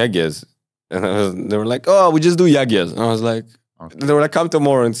kind of yajnas? And they were like, oh, we just do yajnas. And I was like, okay. They were like, come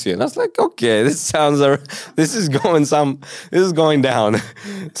tomorrow and see. And I was like, okay, this is going down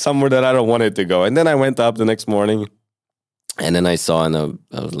somewhere that I don't want it to go. And then I went up the next morning, and then I saw, and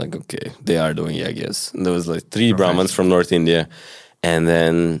I was like, okay, they are doing yajnas. And there was like 3 Brahmins from North India. And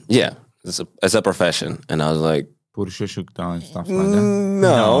then, yeah, it's a profession. And I was like, Purusha Shukta and stuff like that?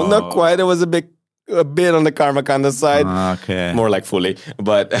 No, not quite. It was a bit on the Karma Kanda side. Okay. More like fully.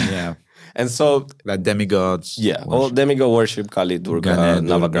 But yeah. And so... Like demigods. Yeah, all demigod worship, Kali, Durga,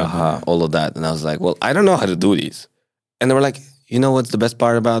 Navagraha, all of that. And I was like, well, I don't know how to do these. And they were like, you know what's the best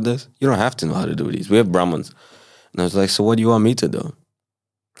part about this? You don't have to know how to do these. We have Brahmins. And I was like, so what do you want me to do?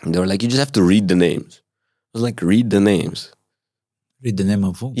 And they were like, you just have to read the names. I was like, read the names. Read the name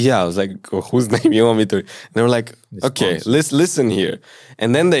of who? Yeah, I was like, whose name you want me to read? And they were like, okay, listen here.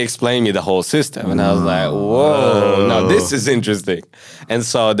 And then they explained me the whole system. And I was like, whoa, now this is interesting. And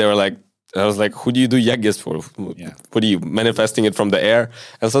so they were like, I was like, who do you do yajnas for? Yeah. What are you, manifesting it from the air?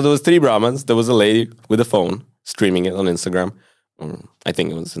 And so there was 3 Brahmins. There was a lady with a phone streaming it on Instagram. I think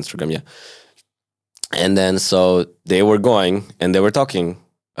it was Instagram, yeah. And then so they were going and they were talking.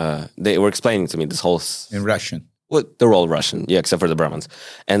 They were explaining to me this whole... In Russian? Well, they're all Russian, except for the Brahmins.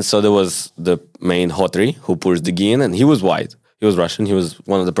 And so there was the main Hotri who pours the ghee in, and he was white. He was Russian. He was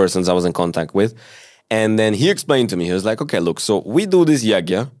one of the persons I was in contact with. And then he explained to me, he was like, okay, look, so we do this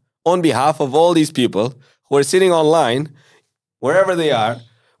yajna on behalf of all these people who are sitting online, wherever they are,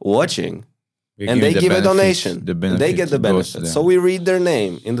 watching. And they give a donation. They get the benefit. So we read their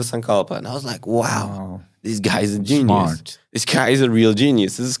name in the Sankalpa. And I was like, wow. This guy's a genius. Smart. This guy is a real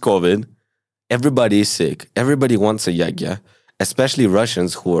genius. This is COVID. Everybody is sick. Everybody wants a yajna, especially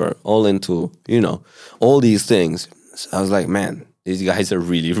Russians who are all into, all these things. So I was like, man, these guys are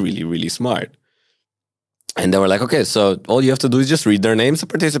really, really, really smart. And they were like, okay, so all you have to do is just read their names and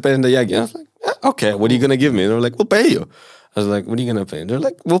participate in the yajna. I was like, okay, what are you going to give me? And they were like, we'll pay you. I was like, what are you going to pay? They're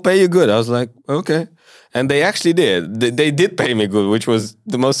like, we'll pay you good. I was like, okay. And they actually did. They did pay me good, which was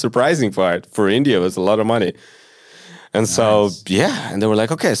the most surprising part. For India, it was a lot of money. And so, and they were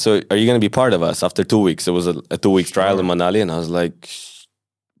like, okay, so are you going to be part of us after 2 weeks? It was a 2 weeks trial in Manali. And I was like,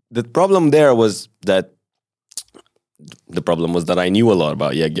 the problem there was that I knew a lot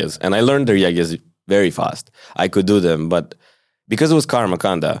about yajnas. And I learned their yajnas very fast. I could do them. But because it was Karma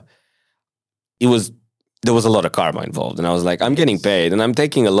Kanda, there was a lot of karma involved. And I was like, I'm getting paid. And I'm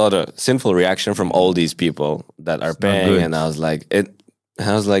taking a lot of sinful reaction from all these people that are paying. And I was like,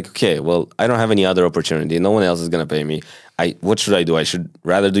 okay, well, I don't have any other opportunity. No one else is going to pay me. What should I do? I should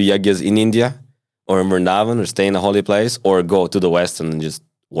rather do yajnas in India or in Vrindavan or stay in a holy place or go to the West and just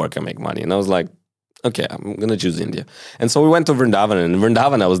work and make money. And I was like, okay, I'm going to choose India. And so we went to Vrindavan. And in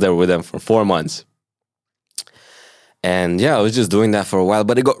Vrindavan, I was there with them for 4 months. And I was just doing that for a while.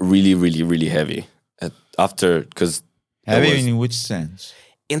 But it got really, really, really heavy because... Heavy in which sense?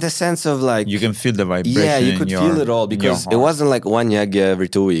 In the sense of like... You can feel the vibration. Yeah, you could feel it all because it wasn't like one yajna every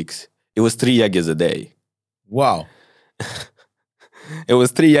 2 weeks. It was 3 yajnas a day. Wow. It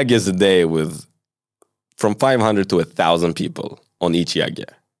was 3 yajnas a day with from 500 to 1,000 people on each yajna.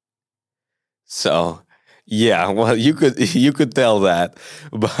 So, well, you could tell that,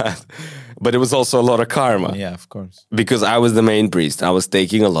 but it was also a lot of karma. Yeah, of course. Because I was the main priest. I was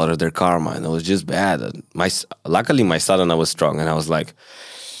taking a lot of their karma, and it was just bad. Luckily, my sadhana was strong, and I was like,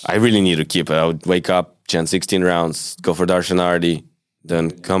 I really need to keep it. I would wake up, chant 16 rounds, go for darshanarti,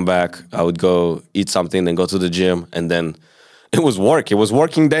 then come back. I would go eat something, then go to the gym, and then it was work. It was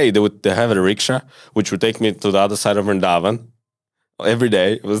working day. They have a rickshaw, which would take me to the other side of Vrindavan. Every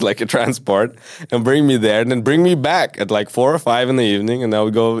day, it was like a transport, and bring me there, and then bring me back at like 4 or 5 in the evening, and I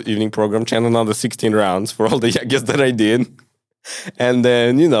would go evening program, chant another 16 rounds for all the yajnas that I did, and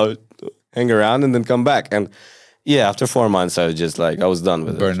then, hang around and then come back. And after 4 months, I was just like, I was done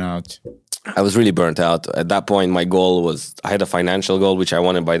with it. Burnout. I was really burnt out. At that point, my goal was, I had a financial goal, which I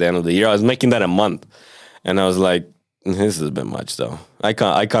wanted by the end of the year. I was making that a month, and I was like, this is a bit much though. I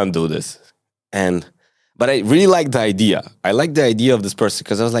can't do this. But I really liked the idea. I liked the idea of this person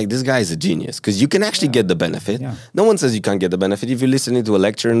because I was like, this guy is a genius. Because you can actually get the benefit. Yeah. No one says you can't get the benefit. If you're listening to a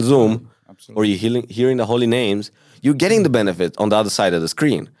lecture in Zoom or you're hearing the holy names, you're getting the benefit on the other side of the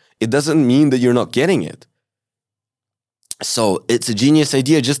screen. It doesn't mean that you're not getting it. So it's a genius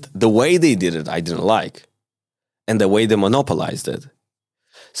idea. Just the way they did it, I didn't like. And the way they monopolized it.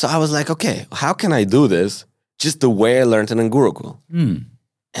 So I was like, okay, how can I do this just the way I learned it in Gurukul?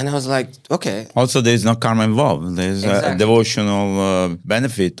 And I was like, okay. Also, there's no karma involved. There's a devotional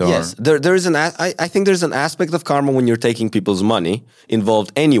benefit. Yes, there is I think there's an aspect of karma when you're taking people's money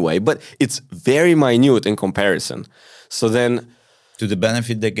involved anyway, but it's very minute in comparison. So then... To the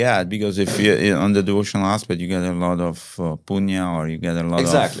benefit they get, because if you on the devotional aspect, you get a lot of punya, or you get a lot of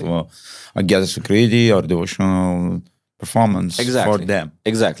Agyata Sukriti or devotional performance for them.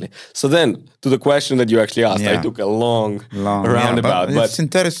 Exactly. So then, to the question that you actually asked, I took a long roundabout. But it's an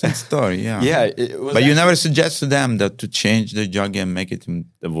interesting story, But you never suggest to them that to change the yajna and make it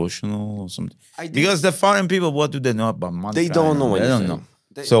devotional or something? Because the foreign people, what do they know about mantra? They don't know anything. They don't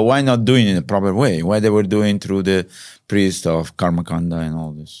know. So why not doing it in a proper way? Why they were doing through the priest of Karmakanda and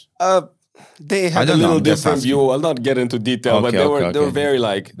all this? They had a little different view. I'll not get into detail, but they were very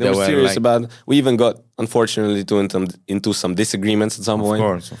they were serious about it. We even got, unfortunately, into some disagreements at some point.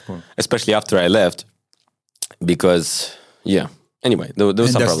 Of course. Especially after I left. Because, anyway, there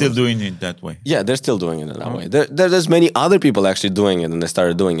was some problems. They're still doing it that way. Yeah, they're still doing it that way. There's many other people actually doing it, and they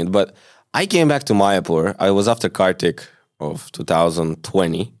started doing it. But I came back to Mayapur. I was after Kartik of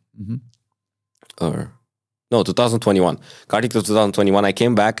 2020. Or... No, 2021. Kartik of 2021, I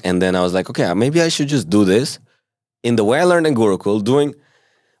came back and then I was like, okay, maybe I should just do this in the way I learned in Gurukul, doing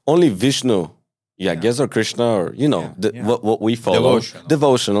only Vishnu yagyas or Krishna or, what we follow.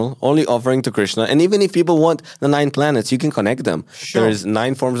 Devotional, only offering to Krishna. And even if people want the 9 planets, you can connect them. Sure. There's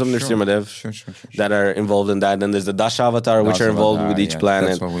 9 forms of Nrsimhadev that are involved in that. And there's the Dashavatar, which are involved with each planet.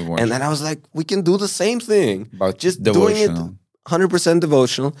 That's what we and then I was like, we can do the same thing. But just devotional. Doing it 100%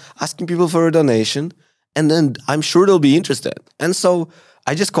 devotional, asking people for a donation. And then I'm sure they'll be interested. And so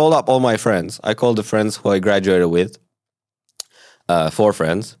I just called up all my friends. I called the friends who I graduated with, 4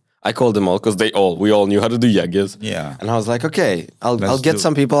 friends. I called them all because we all knew how to do yagyas. Yeah. And I was like, okay, I'll get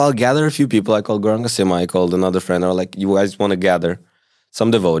some people. I'll gather a few people. I called Ganga Sima. I called another friend. I was like, you guys want to gather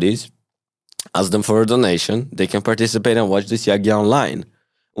some devotees? Ask them for a donation. They can participate and watch this yagya online.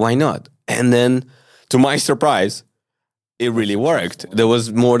 Why not? And then, to my surprise, it really worked. There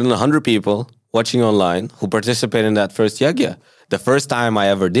was more than 100 people watching online who participated in that first yagya. The first time I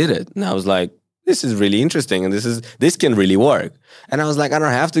ever did it. And I was like, this is really interesting and this can really work. And I was like, I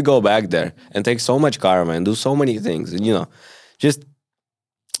don't have to go back there and take so much karma and do so many things and, just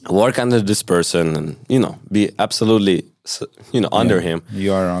work under this person and, be absolutely, under him.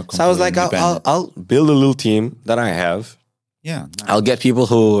 You are so I was like, I'll build a little team that I have. Yeah. Nice. I'll get people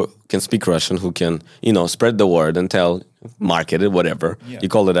who can speak Russian, who can, spread the word and market it, whatever. Yeah. You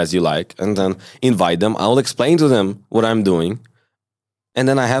call it as you like. And then invite them. I'll explain to them what I'm doing. And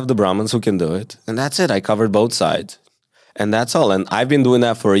then I have the Brahmins who can do it. And that's it. I covered both sides. And that's all. And I've been doing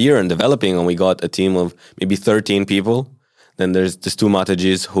that for a year and developing. And we got a team of maybe 13 people. Then there's 2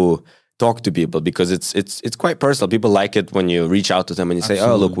 Matajis who talk to people because it's quite personal. People like it when you reach out to them and you say,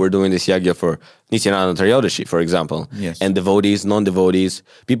 oh, look, we're doing this yagya for Nityananda Triyodashi, for example. Yes. And devotees, non-devotees,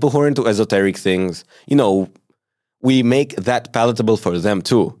 people who are into esoteric things, we make that palatable for them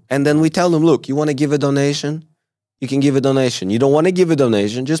too. And then we tell them, look, you want to give a donation? You can give a donation. You don't want to give a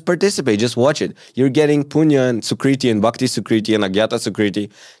donation, just participate, just watch it. You're getting punya and sukriti and bhakti sukriti and agyata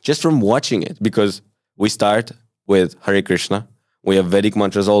sukriti just from watching it because we start with Hare Krishna. We have Vedic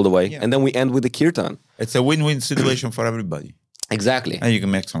mantras all the way. And then we end with the kirtan. It's a win-win situation for everybody. Exactly. And you can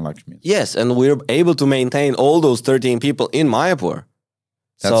make some Lakshmi. Yes, and we're able to maintain all those 13 people in Mayapur.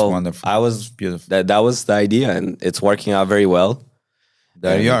 That's wonderful. That's beautiful. That was the idea and it's working out very well.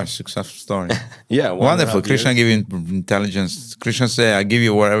 There you are, successful story. Yeah, wonderful. Krishna give you intelligence. Krishna say, I give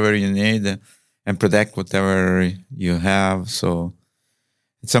you whatever you need and protect whatever you have. So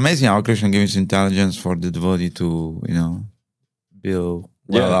it's amazing how Krishna gives intelligence for the devotee to, build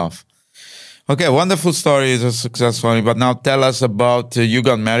well off. Okay, wonderful story. It's a success story. But now tell us about, you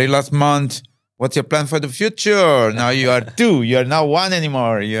got married last month. What's your plan for the future? Now you are 2. You are not 1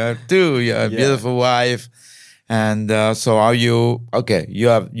 anymore. You are 2. You are a beautiful wife. And so are you,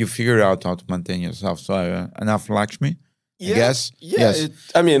 you figure out how to maintain yourself. So enough Lakshmi, I guess? Yeah, yes.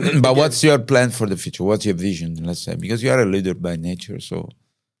 But what's your plan for the future? What's your vision, let's say? Because you are a leader by nature, so.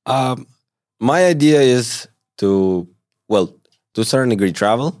 My idea is to a certain degree,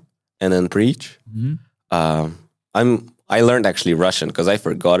 travel and then preach. Mm-hmm. I learned actually Russian because I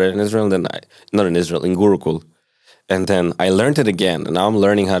forgot it in Israel, in Gurukul. And then I learned it again. And now I'm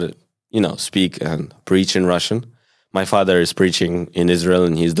learning how to speak and preach in Russian. My father is preaching in Israel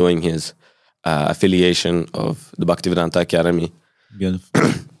and he's doing his affiliation of the Bhaktivedanta Academy. Beautiful.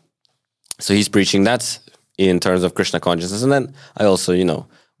 So he's preaching. That's in terms of Krishna consciousness. And then I also,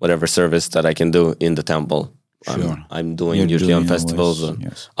 whatever service that I can do in the temple. Sure. I'm doing usually on festivals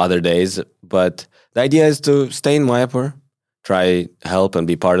and other days. But the idea is to stay in Mayapur, try help and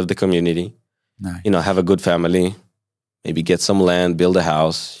be part of the community. Nice. Have a good family, maybe get some land, build a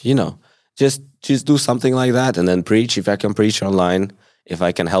house, just do something like that and then preach. If I can preach online, if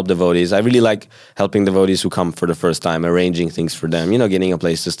I can help devotees. I really like helping devotees who come for the first time, arranging things for them, getting a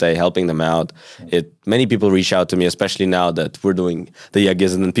place to stay, helping them out. Many people reach out to me, especially now that we're doing the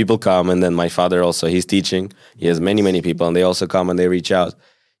yagyas and then people come and then my father also, he's teaching. He has many, many people and they also come and they reach out.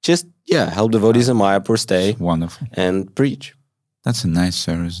 Just, help devotees in Mayapur stay. Wonderful. And preach. That's a nice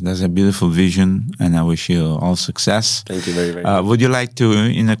service. That's a beautiful vision, and I wish you all success. Thank you very, very much. Would you like to,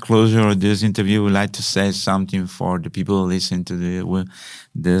 in the closure of this interview, would like to say something for the people who listen to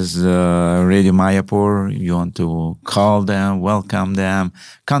this Radio Mayapur? You want to call them, welcome them,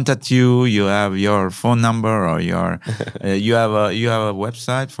 contact you? You have your phone number or your you have a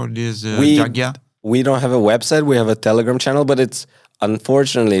website for this yagya? We don't have a website. We have a Telegram channel, but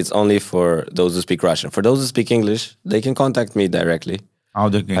unfortunately, it's only for those who speak Russian. For those who speak English, they can contact me directly. How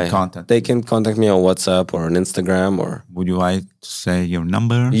they can contact? They can contact me on WhatsApp or on Instagram or. Would you like to say your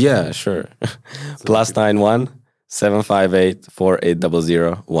number? Yeah, sure. +91 758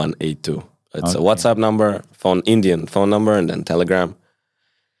 4800 182. It's a WhatsApp number, Indian phone number, and then Telegram.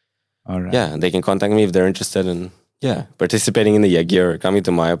 All right. Yeah, they can contact me if they're interested in participating in the yagya or coming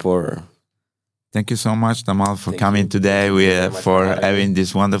to Mayapur. Thank you so much, Tamal, for coming today. For having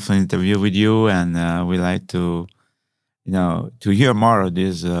this wonderful interview with you, and we like to, to hear more of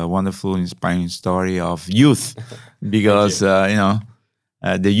this wonderful, inspiring story of youth, because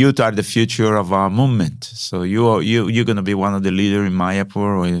the youth are the future of our movement. So you're going to be one of the leaders in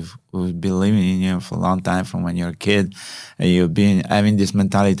Mayapur. We've been living in here for a long time, from when you're a kid, and you've been having this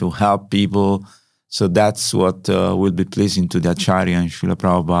mentality to help people. So that's what will be pleasing to the Acharya and Srila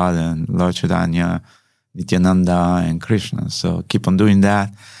Prabhupada and Lord Chaitanya, Nityananda, and Krishna. So keep on doing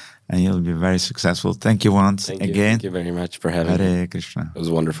that, and you'll be very successful. Thank you once again. Thank you very much for having me. Hare Krishna. It was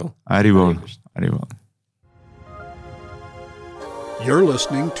wonderful. Haribol. Haribol. You're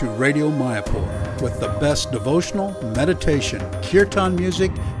listening to Radio Mayapur with the best devotional, meditation, kirtan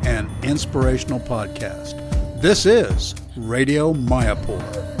music, and inspirational podcast. This is Radio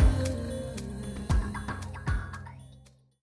Mayapur.